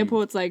 Denver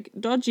Airport's like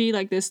dodgy.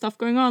 Like there's stuff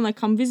going on. Like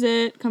come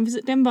visit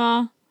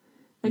Denver.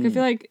 Like I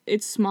feel like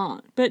it's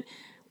smart. But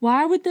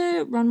why would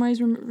the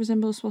runways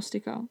resemble a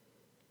swastika?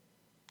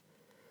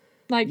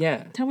 Like,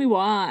 Yeah. tell me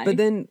why. But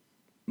then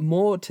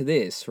more to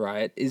this,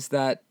 right, is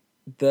that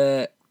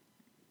the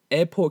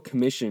airport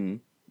commission,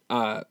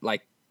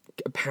 like,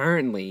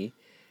 apparently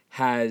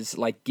has,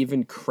 like,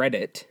 given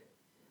credit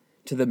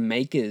to the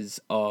makers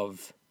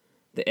of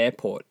the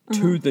airport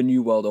to the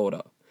New World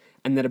Order.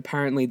 And that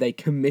apparently they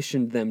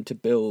commissioned them to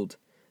build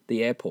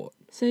the airport.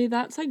 See,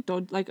 that's like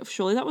like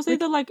surely that was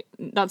either like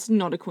that's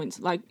not a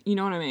coincidence. Like, you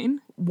know what I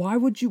mean?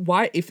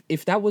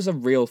 If that was a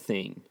real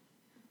thing,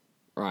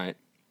 right?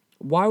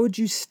 Why would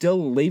you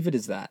still leave it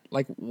as that?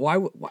 Like, why?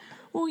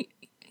 Well,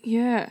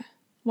 yeah.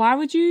 Why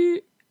would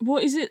you?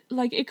 What is it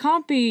like? It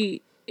can't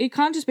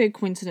just be a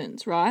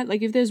coincidence, right?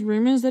 Like, if there's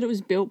rumors that it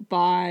was built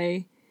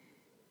by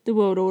the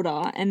World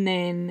Order, and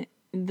then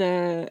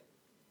the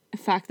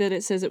fact that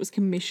it says it was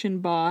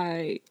commissioned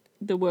by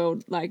the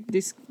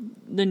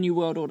New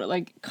World Order,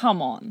 like,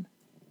 come on.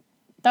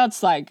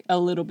 that's like a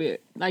little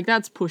bit, like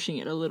that's pushing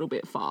it a little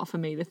bit far for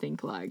me to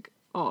think like,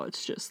 oh,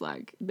 it's just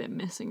like they're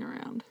messing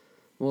around.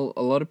 Well,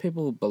 a lot of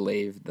people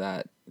believe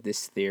that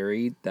this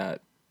theory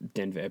that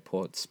Denver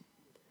Airport's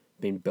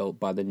been built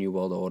by the New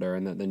World Order,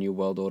 and that the New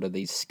World Order,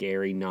 these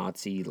scary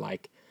Nazi,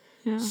 like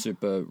Yeah.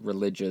 super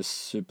religious,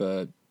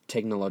 super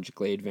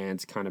technologically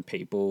advanced kind of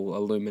people,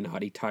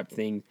 Illuminati type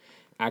thing,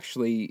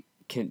 actually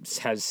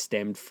has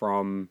stemmed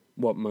from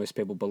what most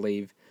people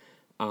believe,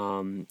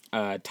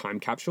 a time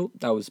capsule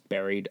that was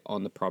buried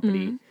on the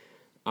property,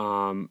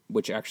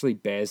 which actually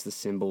bears the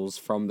symbols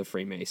from the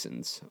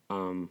Freemasons,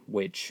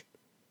 which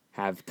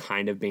have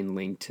kind of been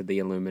linked to the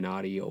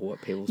Illuminati, or what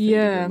people think of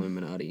the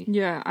Illuminati.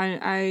 Yeah,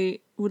 I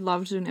would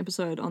love to do an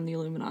episode on the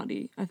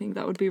Illuminati. I think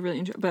that would be really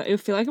interesting. But I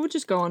feel like it would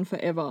just go on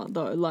forever,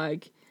 though.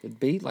 Like, It'd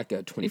be like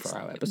a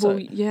 24-hour episode. well,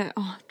 yeah.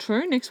 Oh,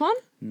 true. Next one.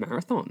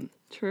 Marathon.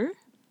 True.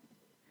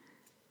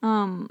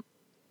 But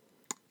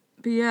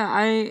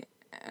yeah,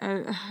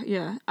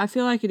 I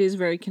feel like it is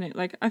very connected.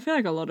 Like, I feel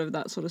like a lot of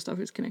that sort of stuff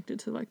is connected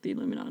to like the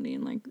Illuminati,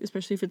 and like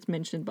especially if it's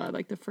mentioned by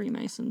like the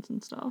Freemasons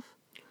and stuff.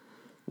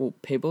 Well,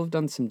 people have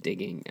done some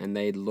digging, and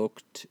they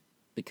looked,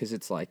 because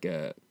it's like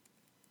a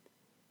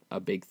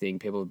big thing.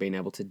 People have been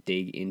able to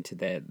dig into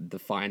the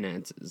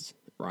finances,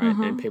 right?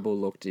 And people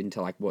looked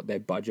into like what their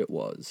budget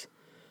was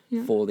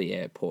for the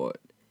airport,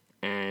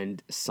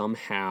 and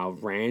somehow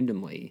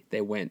randomly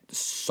they went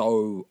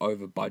so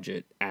over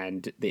budget,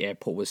 and the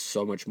airport was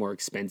so much more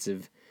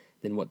expensive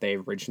than what they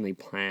originally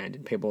planned.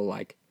 And people were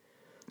like,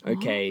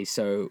 okay,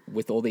 so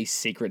with all these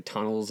secret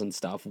tunnels and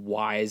stuff,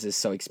 why is this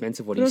so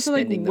expensive? What are you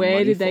spending the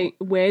money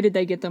for? Where did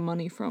they get the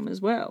money from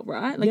as well,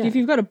 right? Like, Yeah. if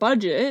you've got a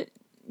budget,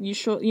 you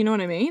know what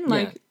I mean?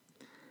 Like,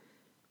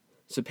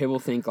 So people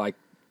think like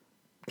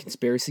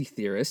conspiracy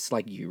theorists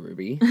like you,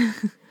 Ruby,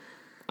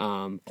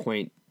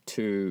 point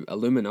to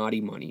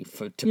Illuminati money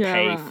to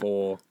pay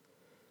for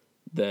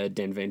the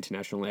Denver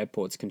International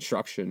Airport's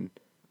construction,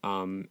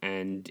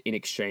 and in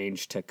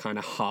exchange to kind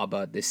of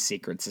harbor this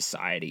secret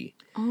society.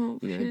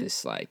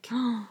 This like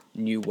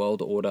New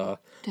World Order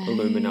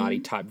Illuminati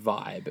type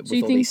vibe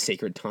with all these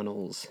secret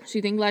tunnels. So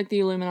you think like the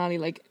Illuminati,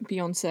 like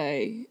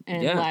Beyonce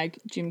and like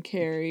Jim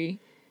Carrey,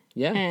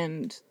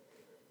 and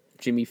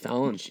Jimmy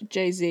Fallon,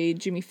 Jay-Z,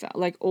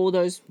 like all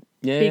those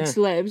big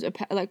celebs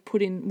are like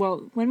put in.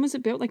 Well, when was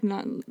it built? Like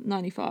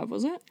 95,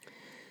 was it?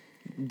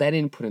 They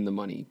didn't put in the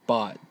money,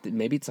 but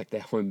maybe it's like their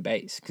home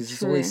base, because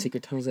there's all these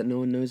secret tunnels that no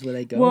one knows where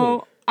they go.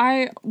 Well,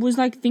 I was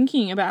like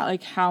thinking about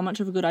like how much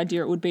of a good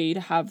idea it would be to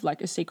have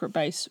like a secret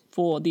base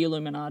for the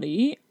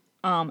Illuminati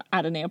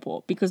at an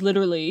airport, because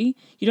literally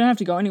you don't have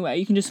to go anywhere.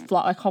 You can just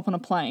fly, like hop on a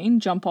plane,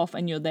 jump off,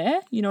 and you're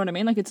there. You know what I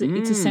mean? Like it's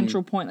a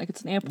central point, like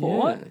it's an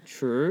airport. Yeah,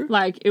 true.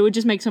 Like it would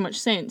just make so much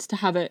sense to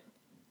have it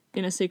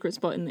in a secret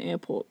spot in the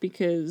airport,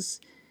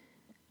 because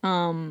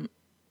like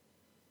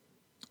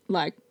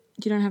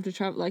you don't have to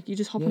travel, like you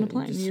just hop on a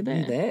plane and you're there.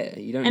 You're there.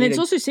 You don't and it's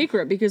also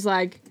secret because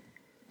like,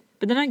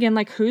 but then again,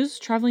 like who's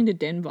traveling to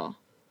Denver?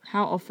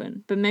 How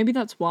often? But maybe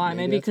that's why.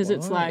 Maybe because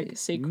it's like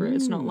secret.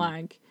 It's not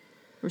like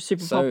a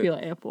super popular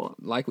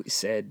airport. Like we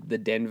said, the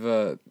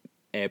Denver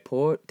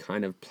airport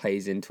kind of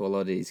plays into a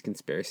lot of these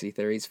conspiracy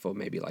theories for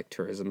maybe like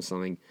tourism or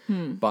something.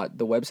 But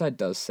the website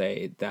does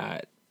say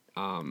that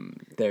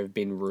there have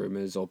been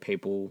rumors, or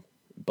people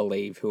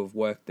believe who have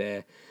worked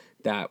there,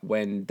 that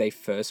when they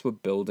first were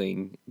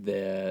building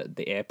the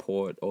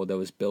airport, or there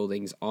was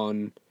buildings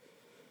on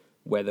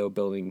where they were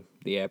building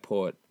the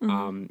airport,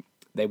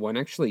 they weren't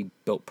actually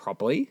built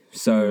properly.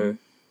 So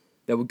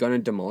they were going to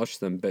demolish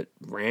them, but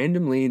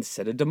randomly,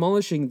 instead of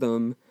demolishing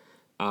them,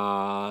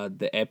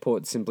 the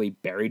airport simply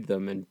buried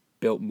them and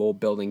built more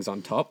buildings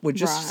on top, which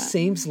just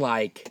seems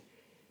like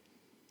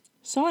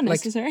so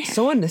unnecessary. Like,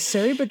 so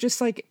unnecessary, but just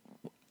like,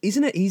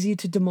 isn't it easier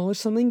to demolish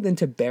something than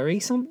to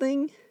bury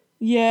something?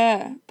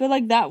 Yeah, but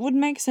like that would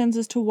make sense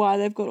as to why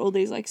they've got all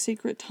these like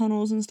secret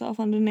tunnels and stuff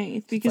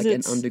underneath, because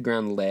it's like an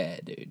underground lair,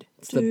 dude.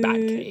 It's the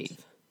Batcave.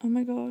 Oh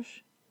my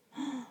gosh.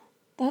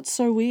 That's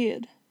so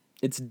weird.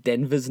 It's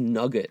Denver's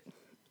nugget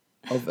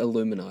of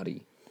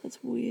Illuminati. That's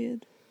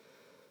weird.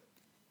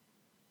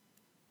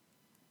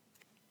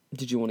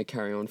 Did you want to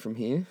carry on from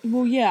here?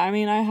 Well, yeah, I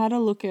mean, I had a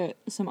look at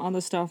some other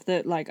stuff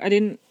that like I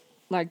didn't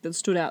like, that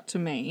stood out to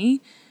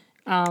me.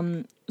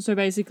 So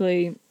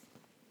basically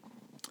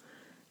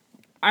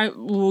I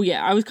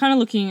was kind of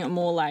looking at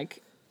more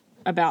like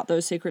about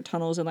those secret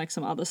tunnels and like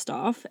some other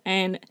stuff.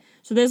 And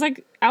so there's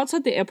like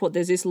outside the airport,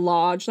 there's this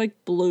large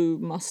like blue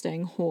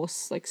Mustang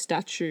horse like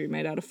statue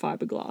made out of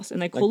fiberglass,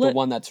 and they call like it the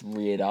one that's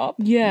reared up.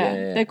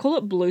 Yeah, they call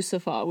it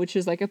Blucifer, which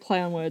is like a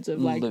play on words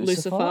of like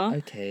Lucifer.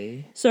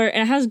 Okay. So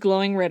it has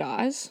glowing red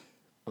eyes.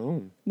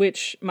 Oh.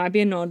 Which might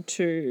be a nod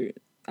to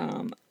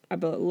I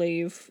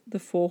believe the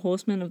 4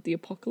 horsemen of the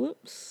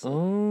apocalypse.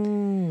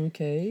 Oh,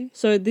 okay.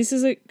 So this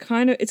is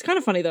it's kind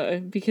of funny though,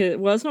 because,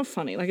 well, it's not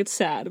funny, like it's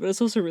sad, but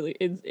it's also really,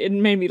 it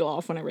made me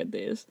laugh when I read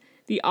this.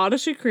 The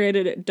artist who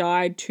created it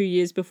died 2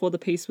 years before the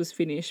piece was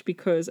finished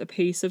because a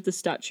piece of the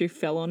statue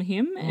fell on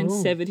him and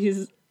severed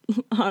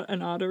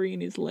an artery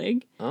in his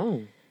leg.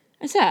 Oh.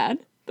 It's sad,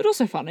 but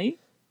also funny.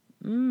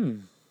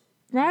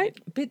 right?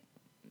 Bit.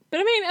 But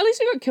I mean, at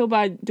least he got killed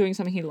by doing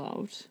something he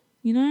loved.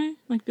 You know,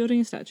 like building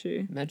a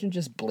statue Imagine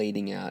just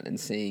bleeding out and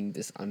seeing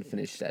this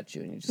unfinished statue,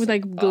 and you're just with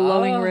like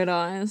glowing red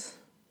eyes.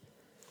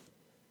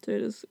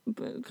 Dude, it's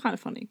kind of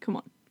funny. Come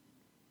on.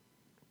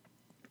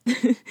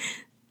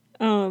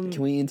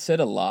 Can we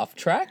insert a laugh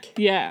track?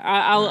 Yeah,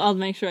 I'll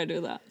make sure I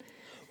do that.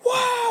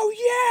 Wow!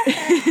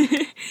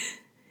 Yeah.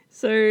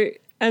 So,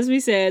 as we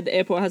said, the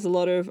airport has a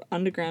lot of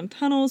underground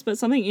tunnels, but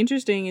something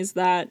interesting is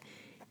that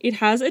it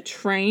has a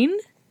train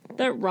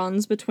that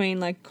runs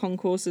between like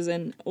concourses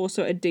and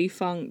also a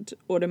defunct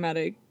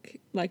automatic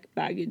like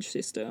baggage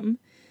system.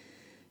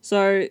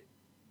 So,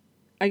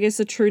 I guess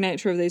the true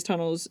nature of these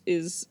tunnels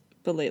is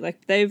believe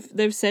like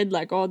they've said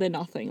like, oh, they're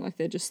nothing, like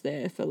they're just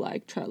there for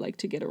like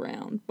to get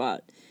around,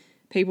 but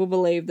people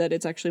believe that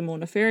it's actually more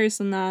nefarious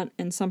than that,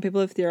 and some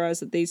people have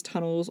theorized that these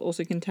tunnels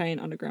also contain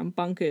underground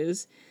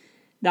bunkers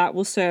that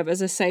will serve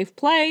as a safe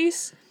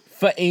place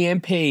For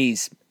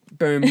EMPs.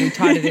 Boom, we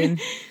tied it in.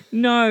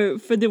 No,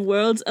 for the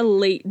world's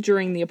elite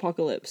during the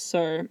apocalypse.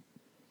 So,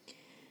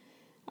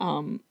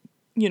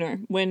 you know,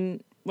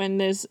 when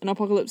there's an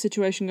apocalypse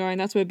situation going,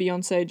 that's where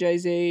Beyonce,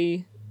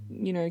 Jay-Z,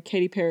 you know,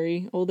 Katy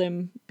Perry, all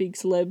them big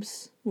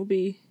celebs will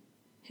be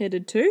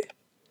headed to.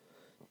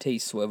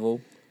 T-Swivel.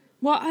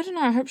 Well, I don't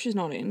know. I hope she's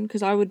not in,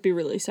 because I would be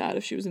really sad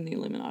if she was in the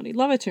Illuminati.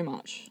 Love her too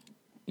much.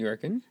 You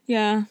reckon?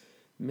 Yeah,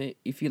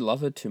 If you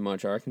love her too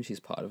much, I reckon she's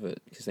part of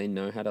it, because they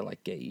know how to,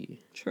 like, get you.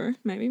 true.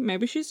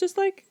 Maybe she's just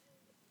like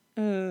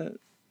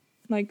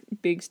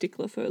big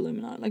stickler for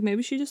Illuminati. Like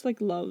maybe she just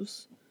like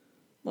loves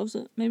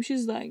it. Maybe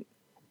she's like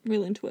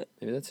real into it.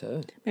 Maybe that's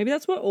her. Maybe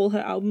that's what all her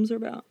albums are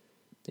about.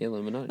 The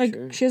Illuminati, Like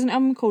true. she has an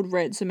album called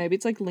Red, so maybe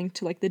it's like linked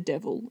to like the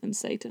devil and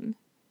Satan.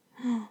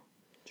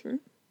 True.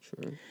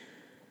 True.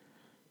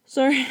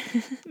 So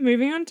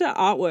moving on to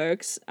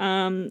artworks.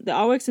 The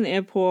artworks in the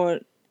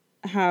airport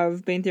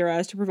have been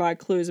theorized to provide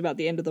clues about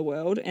the end of the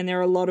world, and there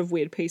are a lot of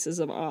weird pieces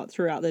of art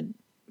throughout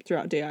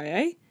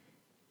DIA.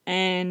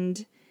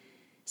 And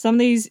some of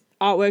these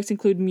artworks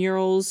include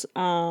murals,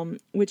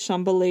 which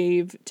some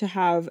believe to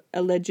have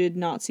alleged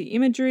Nazi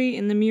imagery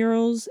in the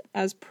murals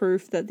as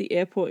proof that the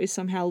airport is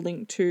somehow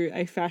linked to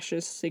a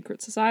fascist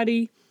secret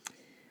society.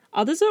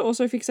 Others are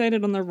also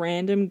fixated on the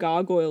random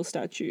gargoyle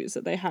statues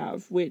that they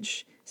have,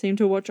 which seem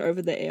to watch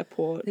over the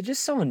airport. They're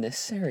just so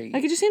unnecessary.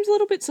 Like, it just seems a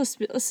little bit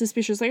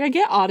suspicious. Like, I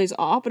get art is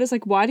art, but it's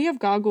like, why do you have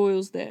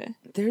gargoyles there?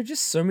 There are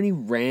just so many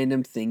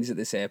random things at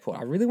this airport.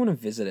 I really want to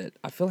visit it.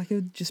 I feel like it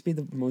would just be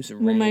the most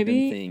random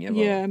thing ever.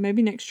 Yeah,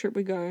 maybe next trip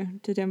we go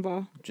to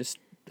Denver. Just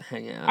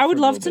hang out. I would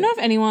love to know if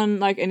anyone,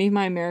 like any of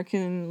my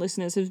American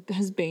listeners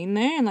has been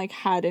there and like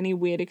had any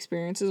weird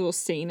experiences or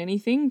seen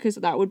anything, because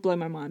that would blow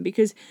my mind,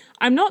 because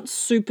I'm not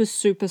super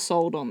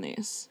sold on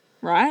this,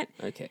 right?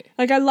 Okay.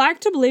 Like, I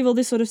like to believe all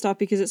this sort of stuff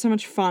because it's so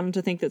much fun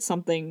to think that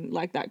something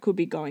like that could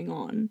be going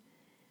on.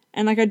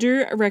 And like, I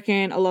do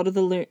reckon a lot of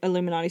the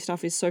Illuminati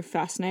stuff is so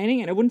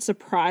fascinating, and it wouldn't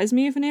surprise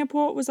me if an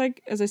airport was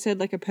like, as I said,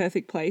 like a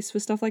perfect place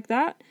for stuff like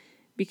that,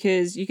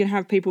 because you can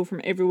have people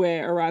from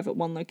everywhere arrive at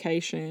one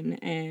location,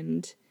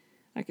 and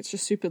like it's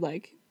just super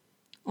like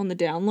on the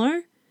down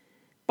low.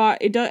 But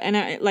it does, and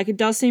it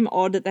does seem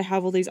odd that they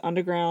have all these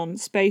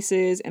underground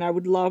spaces, and I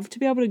would love to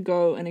be able to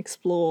go and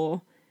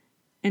explore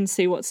and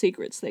see what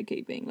secrets they're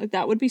keeping. Like,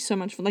 that would be so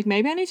much fun. Like,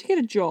 maybe I need to get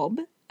a job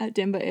at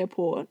Denver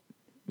Airport.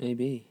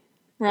 Maybe.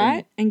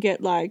 Right? And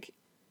get like,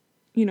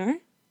 you know,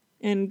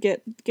 and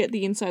get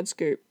the inside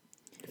scoop.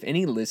 If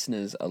any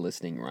listeners are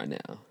listening right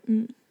now,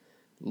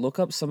 look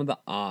up some of the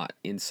art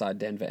inside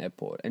Denver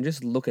Airport and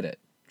just look at it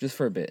just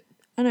for a bit.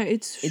 I know,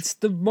 it's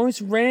the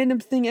most random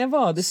thing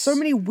ever. There's so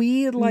many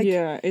weird, like...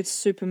 Yeah, it's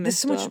super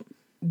messed there's so much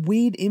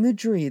weird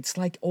imagery. It's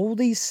like all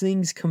these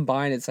things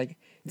combined. It's like,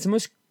 it's the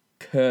most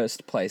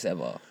cursed place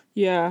ever.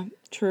 Yeah,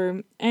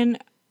 true.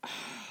 And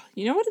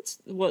you know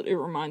what it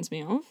reminds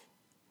me of?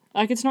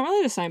 Like, it's not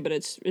really the same, but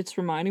it's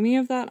reminding me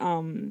of that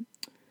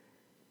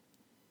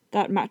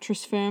that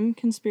mattress firm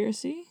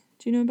conspiracy.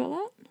 Do you know about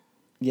that?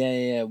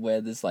 Yeah,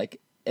 where there's like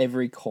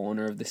every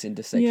corner of this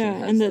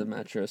intersection has the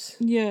mattress.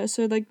 Yeah,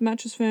 so like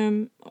Mattress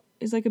Firm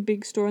is like a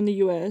big store in the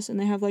US, and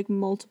they have like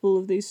multiple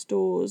of these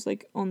stores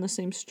like on the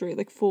same street,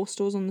 like 4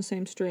 stores on the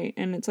same street,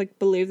 and it's like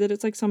believed that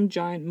it's like some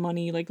giant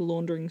money like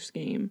laundering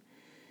scheme.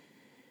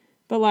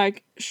 But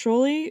like,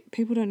 surely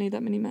people don't need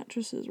that many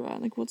mattresses,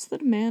 right? Like, what's the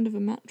demand of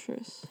a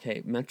mattress?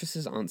 Okay,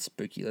 mattresses aren't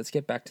spooky. Let's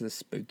get back to the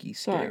spooky,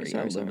 scary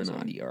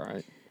Illuminati,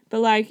 alright?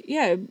 But like,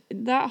 yeah,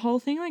 that whole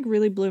thing like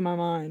really blew my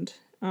mind.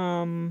 But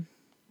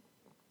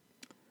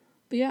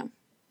yeah,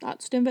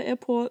 that's Denver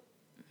Airport.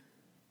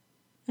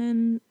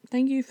 And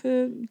thank you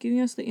for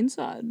giving us the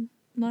inside,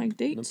 like,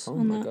 deets. No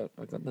problem. On that.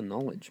 I got the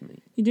knowledge,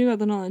 mate. You do got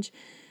the knowledge.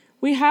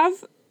 We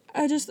have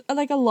just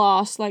like a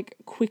last like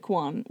quick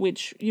one,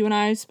 which you and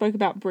I spoke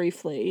about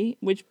briefly,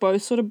 which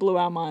both sort of blew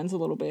our minds a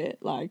little bit.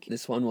 Like,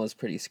 this one was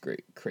pretty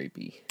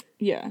creepy.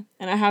 Yeah,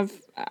 and I have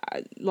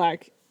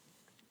like,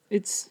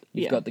 it's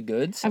You've got the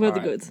goods. I've got the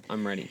goods.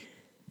 I'm ready.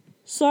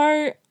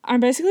 So I'm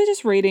basically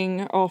just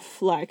reading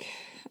off like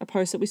a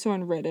post that we saw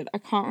on Reddit. I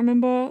can't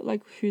remember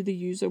like who the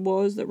user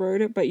was that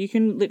wrote it, but you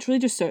can literally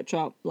just search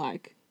up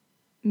like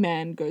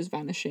man goes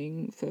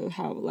vanishing for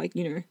how like,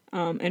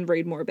 and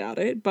read more about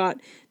it.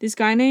 But this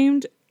guy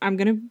named, I'm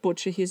going to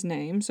butcher his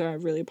name, so I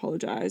really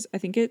apologize. I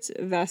think it's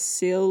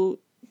Vasil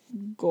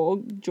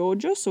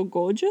Gorgos. Vasil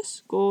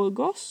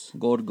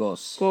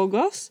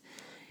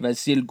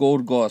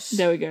Gorgos.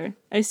 There we go.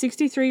 A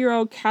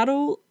 63-year-old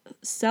cattle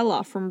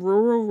seller from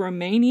rural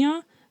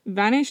Romania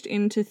vanished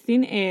into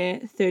thin air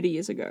 30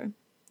 years ago.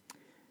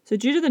 So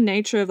due to the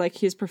nature of like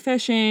his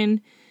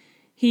profession,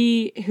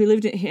 he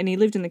lived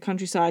in the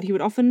countryside, he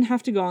would often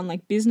have to go on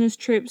like business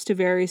trips to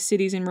various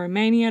cities in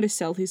Romania to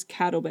sell his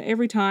cattle, but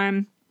every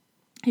time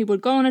he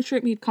would go on a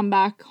trip, he'd come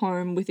back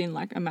home within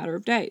like a matter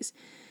of days.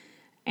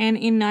 And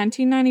in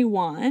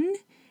 1991,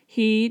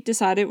 he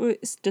decided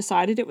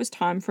it was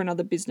time for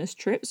another business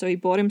trip, so he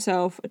bought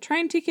himself a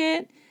train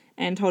ticket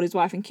and told his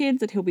wife and kids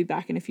that he'll be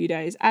back in a few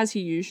days, as he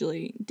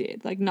usually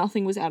did. Like,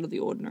 nothing was out of the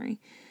ordinary.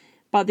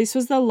 But this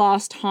was the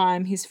last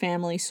time his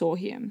family saw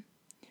him.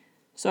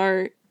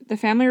 So the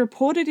family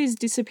reported his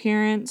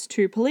disappearance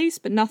to police,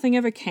 but nothing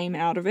ever came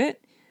out of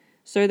it.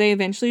 So they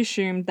eventually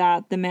assumed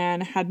that the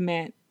man had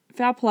met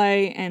foul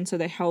play, and so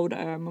they held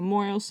a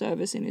memorial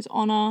service in his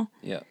honor.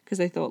 Yeah. Because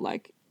they thought,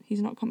 like,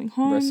 he's not coming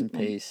home. Rest in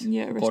peace.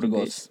 Yeah, rest in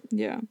peace.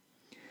 Yeah.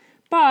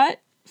 But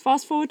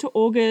fast forward to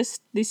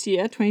August this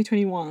year,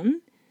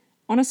 2021,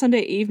 on a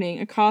Sunday evening,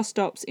 a car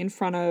stops in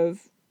front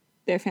of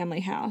their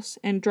family house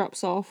and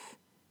drops off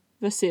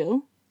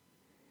Vasil,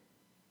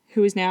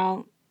 who is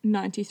now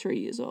 93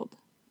 years old.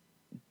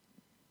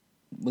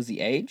 Was he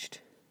aged?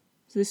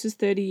 So this is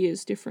 30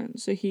 years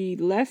different. So he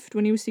left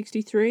when he was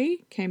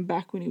 63, came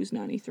back when he was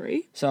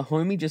 93. So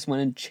homie just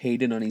went and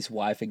cheated on his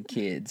wife and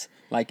kids,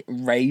 like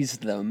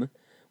raised them,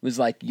 was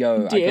like,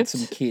 yo, I got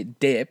some kid,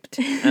 dipped,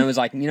 and was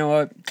like, you know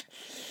what,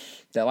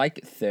 they're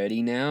like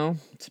 30 now,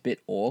 it's a bit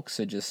orc,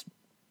 so just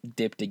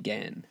dipped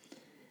again.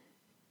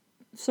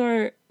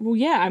 So, well,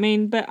 yeah, I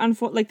mean, but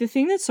like the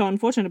thing that's so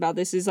unfortunate about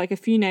this is like a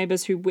few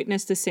neighbors who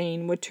witnessed the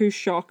scene were too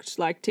shocked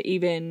like to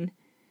even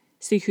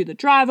see who the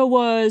driver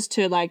was,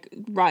 to like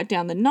write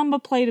down the number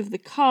plate of the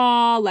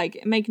car,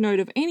 like make note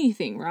of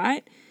anything,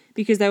 right?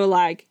 Because they were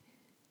like,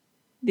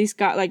 this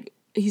guy, like,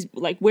 he's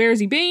like, where has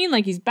he been?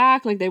 Like, he's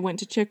back. Like, they went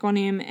to check on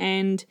him,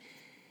 and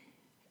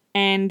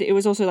it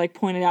was also like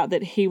pointed out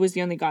that he was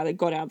the only guy that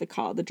got out of the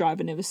car. The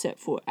driver never set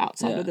foot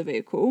outside of the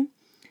vehicle.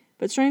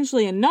 But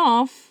strangely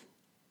enough,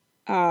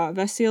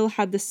 Vasil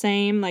had the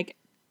same like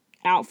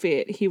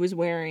outfit he was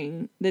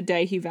wearing the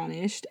day he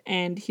vanished,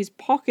 and his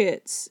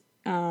pockets,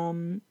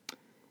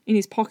 in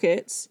his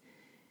pockets,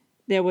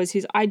 there was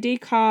his ID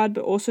card,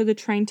 but also the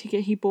train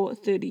ticket he bought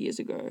 30 years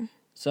ago.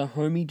 So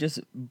homie just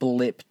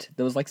blipped.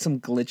 There was like some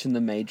glitch in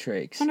the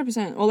Matrix.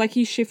 100%. Or like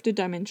he shifted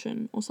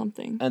dimension or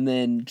something. And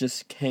then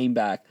just came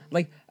back.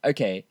 Like,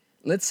 okay,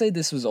 let's say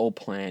this was all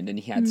planned and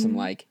he had some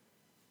like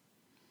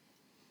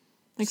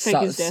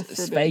faked his death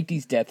for a bit. Faked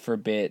his death for a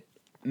bit.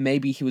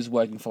 Maybe he was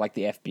working for like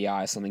the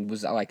FBI or something.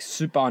 Was like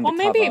super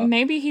undercover. Or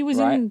maybe he was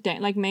in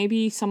like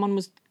maybe someone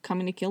was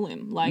coming to kill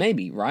him. Like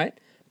maybe, right?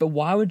 But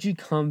why would you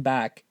come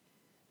back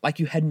like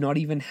you had not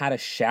even had a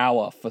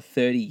shower for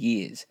 30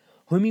 years?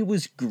 Homie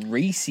was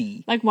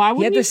greasy. Like, why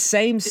wouldn't he had the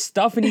same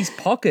stuff in his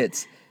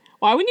pockets?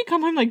 Why wouldn't you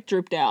come home like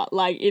dripped out,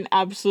 like in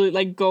absolute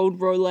like gold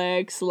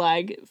Rolex,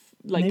 like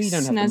maybe you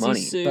don't have the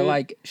money, suit. But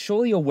like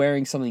surely you're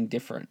wearing something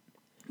different.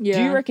 Yeah.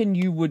 Do you reckon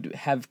you would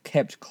have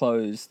kept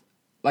clothes?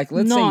 Like,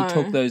 let's say you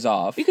took those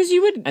off. Because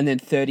you would... And then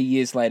 30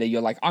 years later,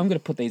 you're like, I'm going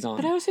to put these on.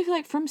 But I also feel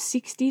like from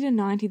 60 to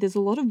 90, there's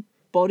a lot of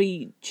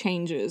body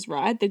changes,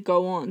 right, that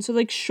go on. So,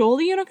 like,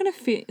 surely you're not going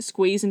to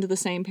squeeze into the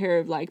same pair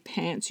of, like,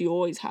 pants you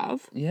always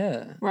have.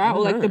 Yeah. Right?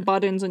 Or, like, the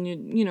buttons on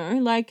your,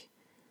 like,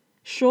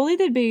 surely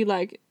there'd be,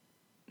 like,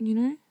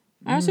 I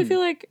also feel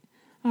like,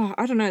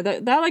 I don't know,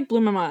 that like,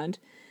 blew my mind.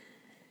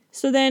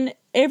 So then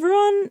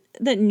everyone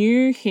that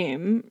knew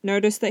him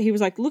noticed that he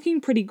was like looking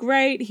pretty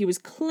great. He was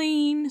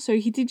clean. So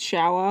he did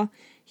shower.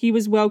 He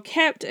was well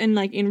kept and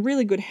like in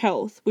really good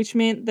health, which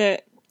meant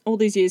that all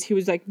these years he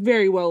was like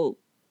very well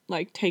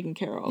like taken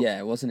care of. Yeah,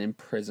 it wasn't in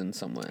prison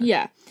somewhere.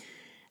 Yeah.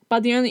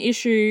 But the only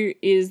issue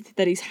is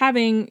that he's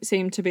having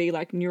seemed to be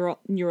like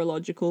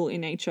neurological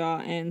in nature.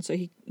 And so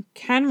he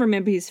can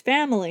remember his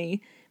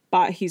family,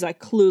 but he's like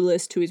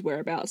clueless to his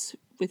whereabouts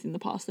within the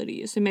past 30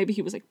 years. So maybe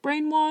he was like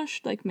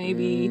brainwashed, like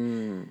maybe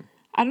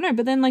I don't know,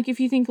 but then like if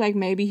you think like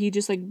maybe he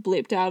just like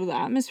blipped out of the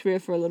atmosphere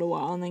for a little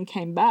while and then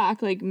came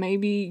back, like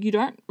maybe you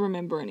don't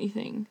remember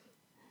anything.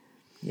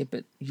 Yeah,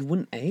 but you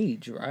wouldn't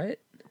age, right?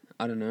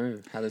 I don't know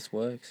how this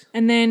works.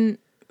 And then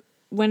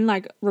when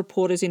like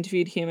reporters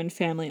interviewed him and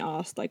family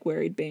asked like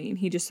where he'd been,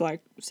 he just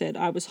like said,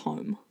 I was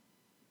home.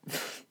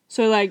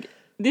 So like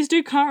this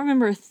dude can't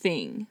remember a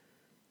thing.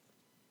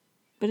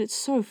 But it's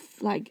so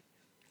like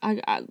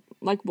I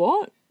like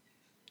what?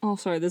 Oh,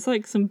 sorry. There's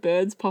like some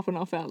birds popping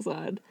off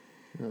outside.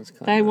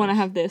 They want to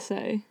have their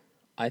say.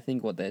 I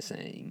think what they're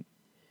saying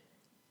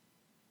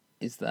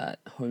is that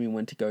homie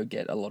went to go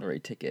get a lottery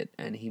ticket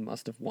and he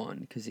must have won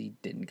because he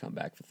didn't come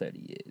back for 30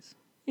 years.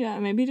 Yeah,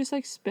 maybe just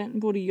like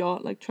bought a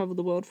yacht, like traveled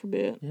the world for a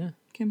bit. Yeah.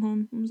 Came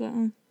home and was like,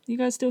 oh, you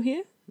guys still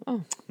here?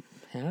 Oh,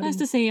 howdy. Nice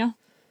to see you.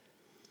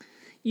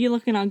 You're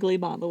looking ugly,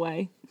 by the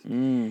way.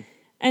 Mm.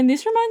 And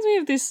this reminds me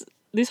of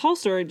this whole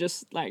story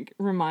just like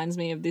reminds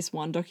me of this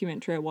one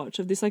documentary I watched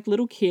of this like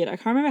little kid. I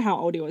can't remember how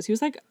old he was. He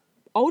was like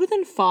older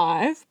than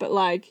 5, but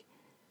like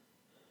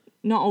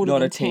not older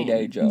than 10. Not a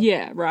teenager.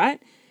 Yeah,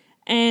 right?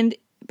 And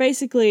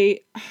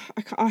basically,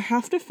 I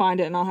have to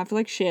find it and I'll have to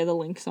like share the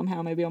link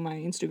somehow, maybe on my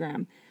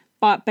Instagram.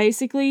 But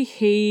basically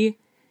he,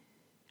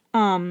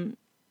 like,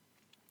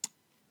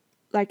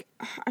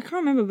 I can't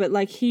remember, but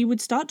like he would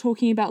start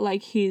talking about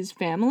like his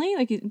family,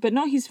 like, but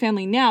not his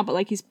family now, but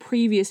like his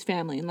previous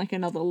family in like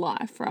another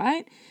life,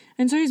 right?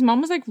 And so his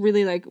mum was like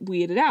really like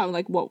weirded out,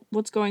 like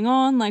what's going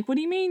on? Like, what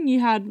do you mean you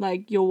had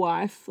like your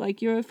wife?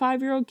 Like, you're a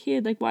 5-year-old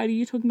kid. Like, why are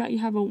you talking about you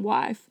have a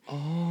wife?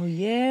 Oh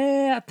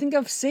yeah, I think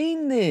I've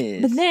seen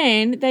this. But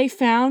then they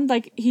found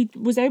like he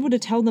was able to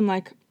tell them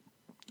like,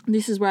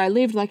 this is where I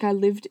lived. Like, I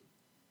lived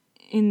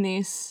in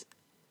this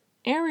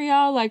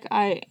area, like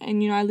I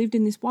lived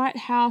in this white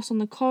house on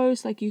the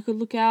coast, like you could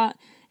look out.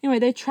 Anyway,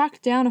 they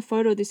tracked down a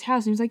photo of this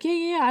house and he was like,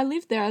 yeah, I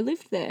lived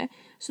there.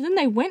 So then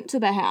they went to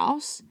the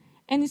house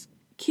and this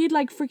kid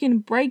like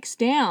freaking breaks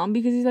down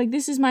because he's like,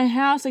 this is my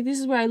house, like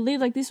this is where I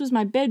live, like this was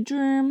my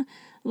bedroom,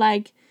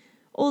 like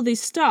all this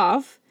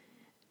stuff.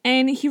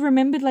 And he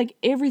remembered like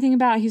everything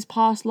about his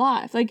past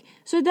life. Like,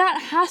 so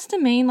that has to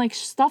mean like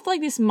stuff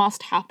like this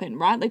must happen,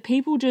 right? Like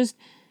people just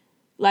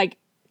like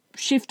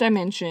shift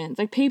dimensions,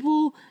 like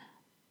people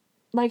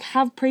like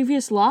have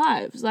previous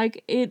lives.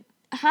 Like it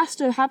has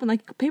to happen.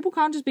 Like people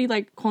can't just be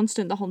like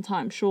constant the whole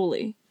time,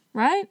 surely,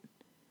 right?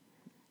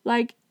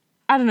 Like,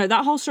 I don't know,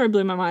 that whole story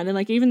blew my mind. And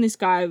like even this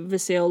guy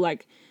Vasil,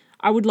 like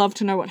I would love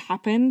to know what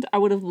happened. I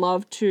would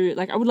love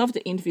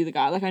to interview the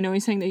guy. Like I know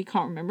he's saying that he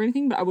can't remember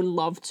anything, but I would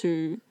love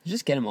to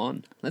just get him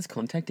on. Let's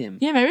contact him.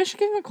 Yeah, maybe I should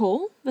give him a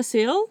call.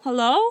 Vasil,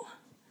 hello?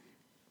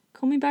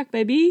 Call me back,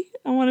 baby.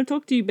 I want to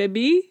talk to you,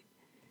 baby.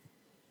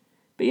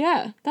 But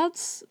yeah,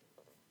 that's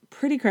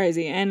pretty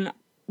crazy. And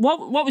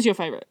what was your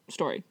favourite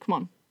story? Come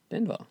on.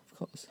 Denver, of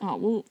course. Oh,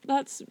 well,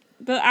 but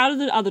out of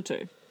the other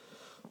two.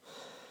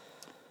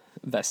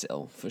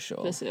 Vasil, for sure.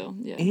 Vasil,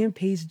 yeah.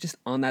 EMPs just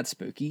aren't that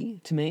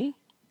spooky to me.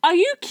 Are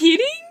you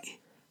kidding?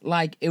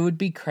 Like, it would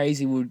be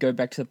crazy we would go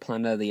back to the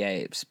Planet of the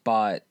Apes,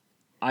 but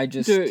I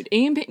just... Dude,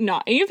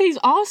 EMPs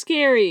are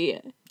scary.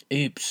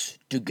 Apes,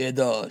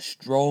 together,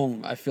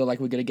 strong. I feel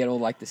like we're going to get all,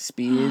 like, the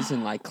spears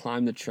and, like,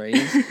 climb the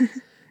trees.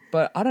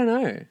 But I don't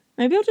know.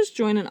 Maybe I'll just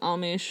join an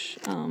Amish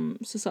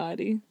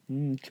society.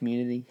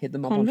 Community. Hit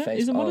them up Convent? on Facebook.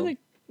 Is it, what are they...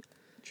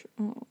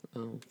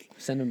 Oh,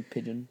 send them a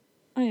pigeon.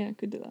 Oh, yeah,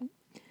 could do that.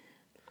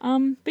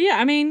 But yeah,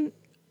 I mean,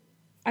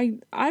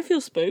 I feel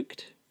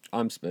spooked.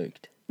 I'm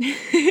spooked.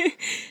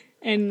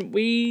 And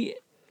we,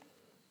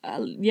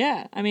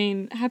 yeah, I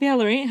mean, happy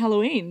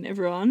Halloween,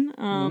 everyone.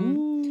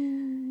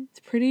 It's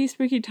a pretty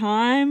spooky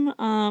time.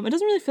 It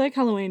doesn't really feel like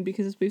Halloween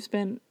because we've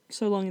spent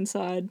so long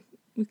inside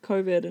with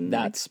COVID and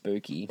that's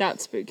spooky.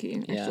 That's spooky,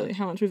 actually. Yeah.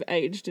 How much we've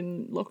aged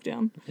in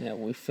lockdown. Yeah,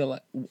 we feel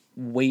like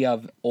we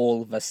are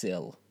all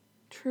Vasil.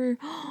 True.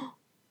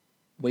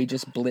 We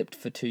just blipped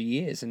for 2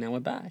 years and now we're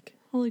back.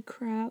 Holy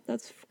crap,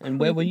 that's And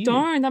where were you?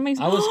 Don't, that makes...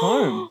 I was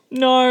home.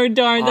 No,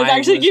 don't. That's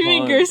actually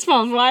giving me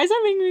goosebumps. Why is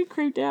that making me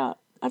creeped out?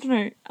 I don't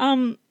know.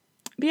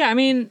 But yeah, I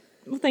mean,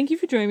 well, thank you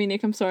for joining me,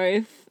 Nick. I'm sorry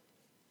if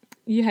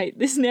you hate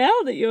this now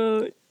that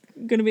you're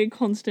going to be a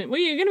constant... Well,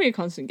 you're going to be a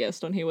constant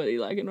guest on here whether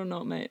you like it or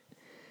not, mate.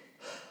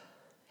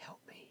 Help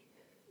me.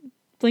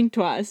 Blink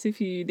twice if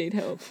you need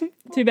help.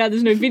 Too bad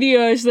there's no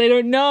video so they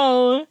don't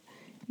know.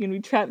 You're going to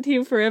be trapped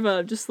here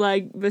forever, just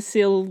like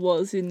Vasil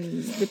was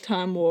in the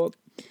Time Warp.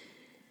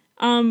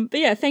 But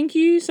yeah, thank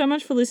you so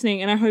much for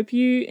listening, and I hope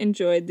you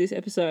enjoyed this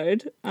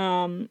episode.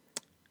 It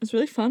was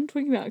really fun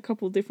talking about a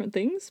couple of different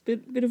things,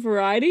 bit of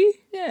variety,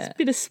 yeah,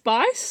 bit of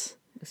spice.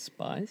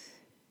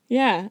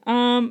 Yeah.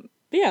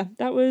 But yeah,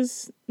 that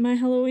was my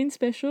Halloween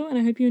special, and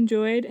I hope you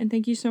enjoyed. And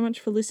thank you so much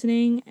for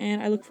listening.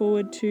 And I look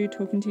forward to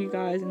talking to you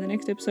guys in the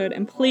next episode.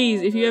 And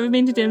please, if you ever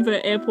been to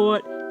Denver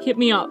Airport, hit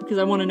me up because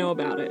I want to know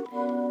about it.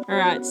 All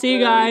right, see you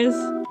guys.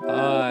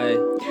 Bye.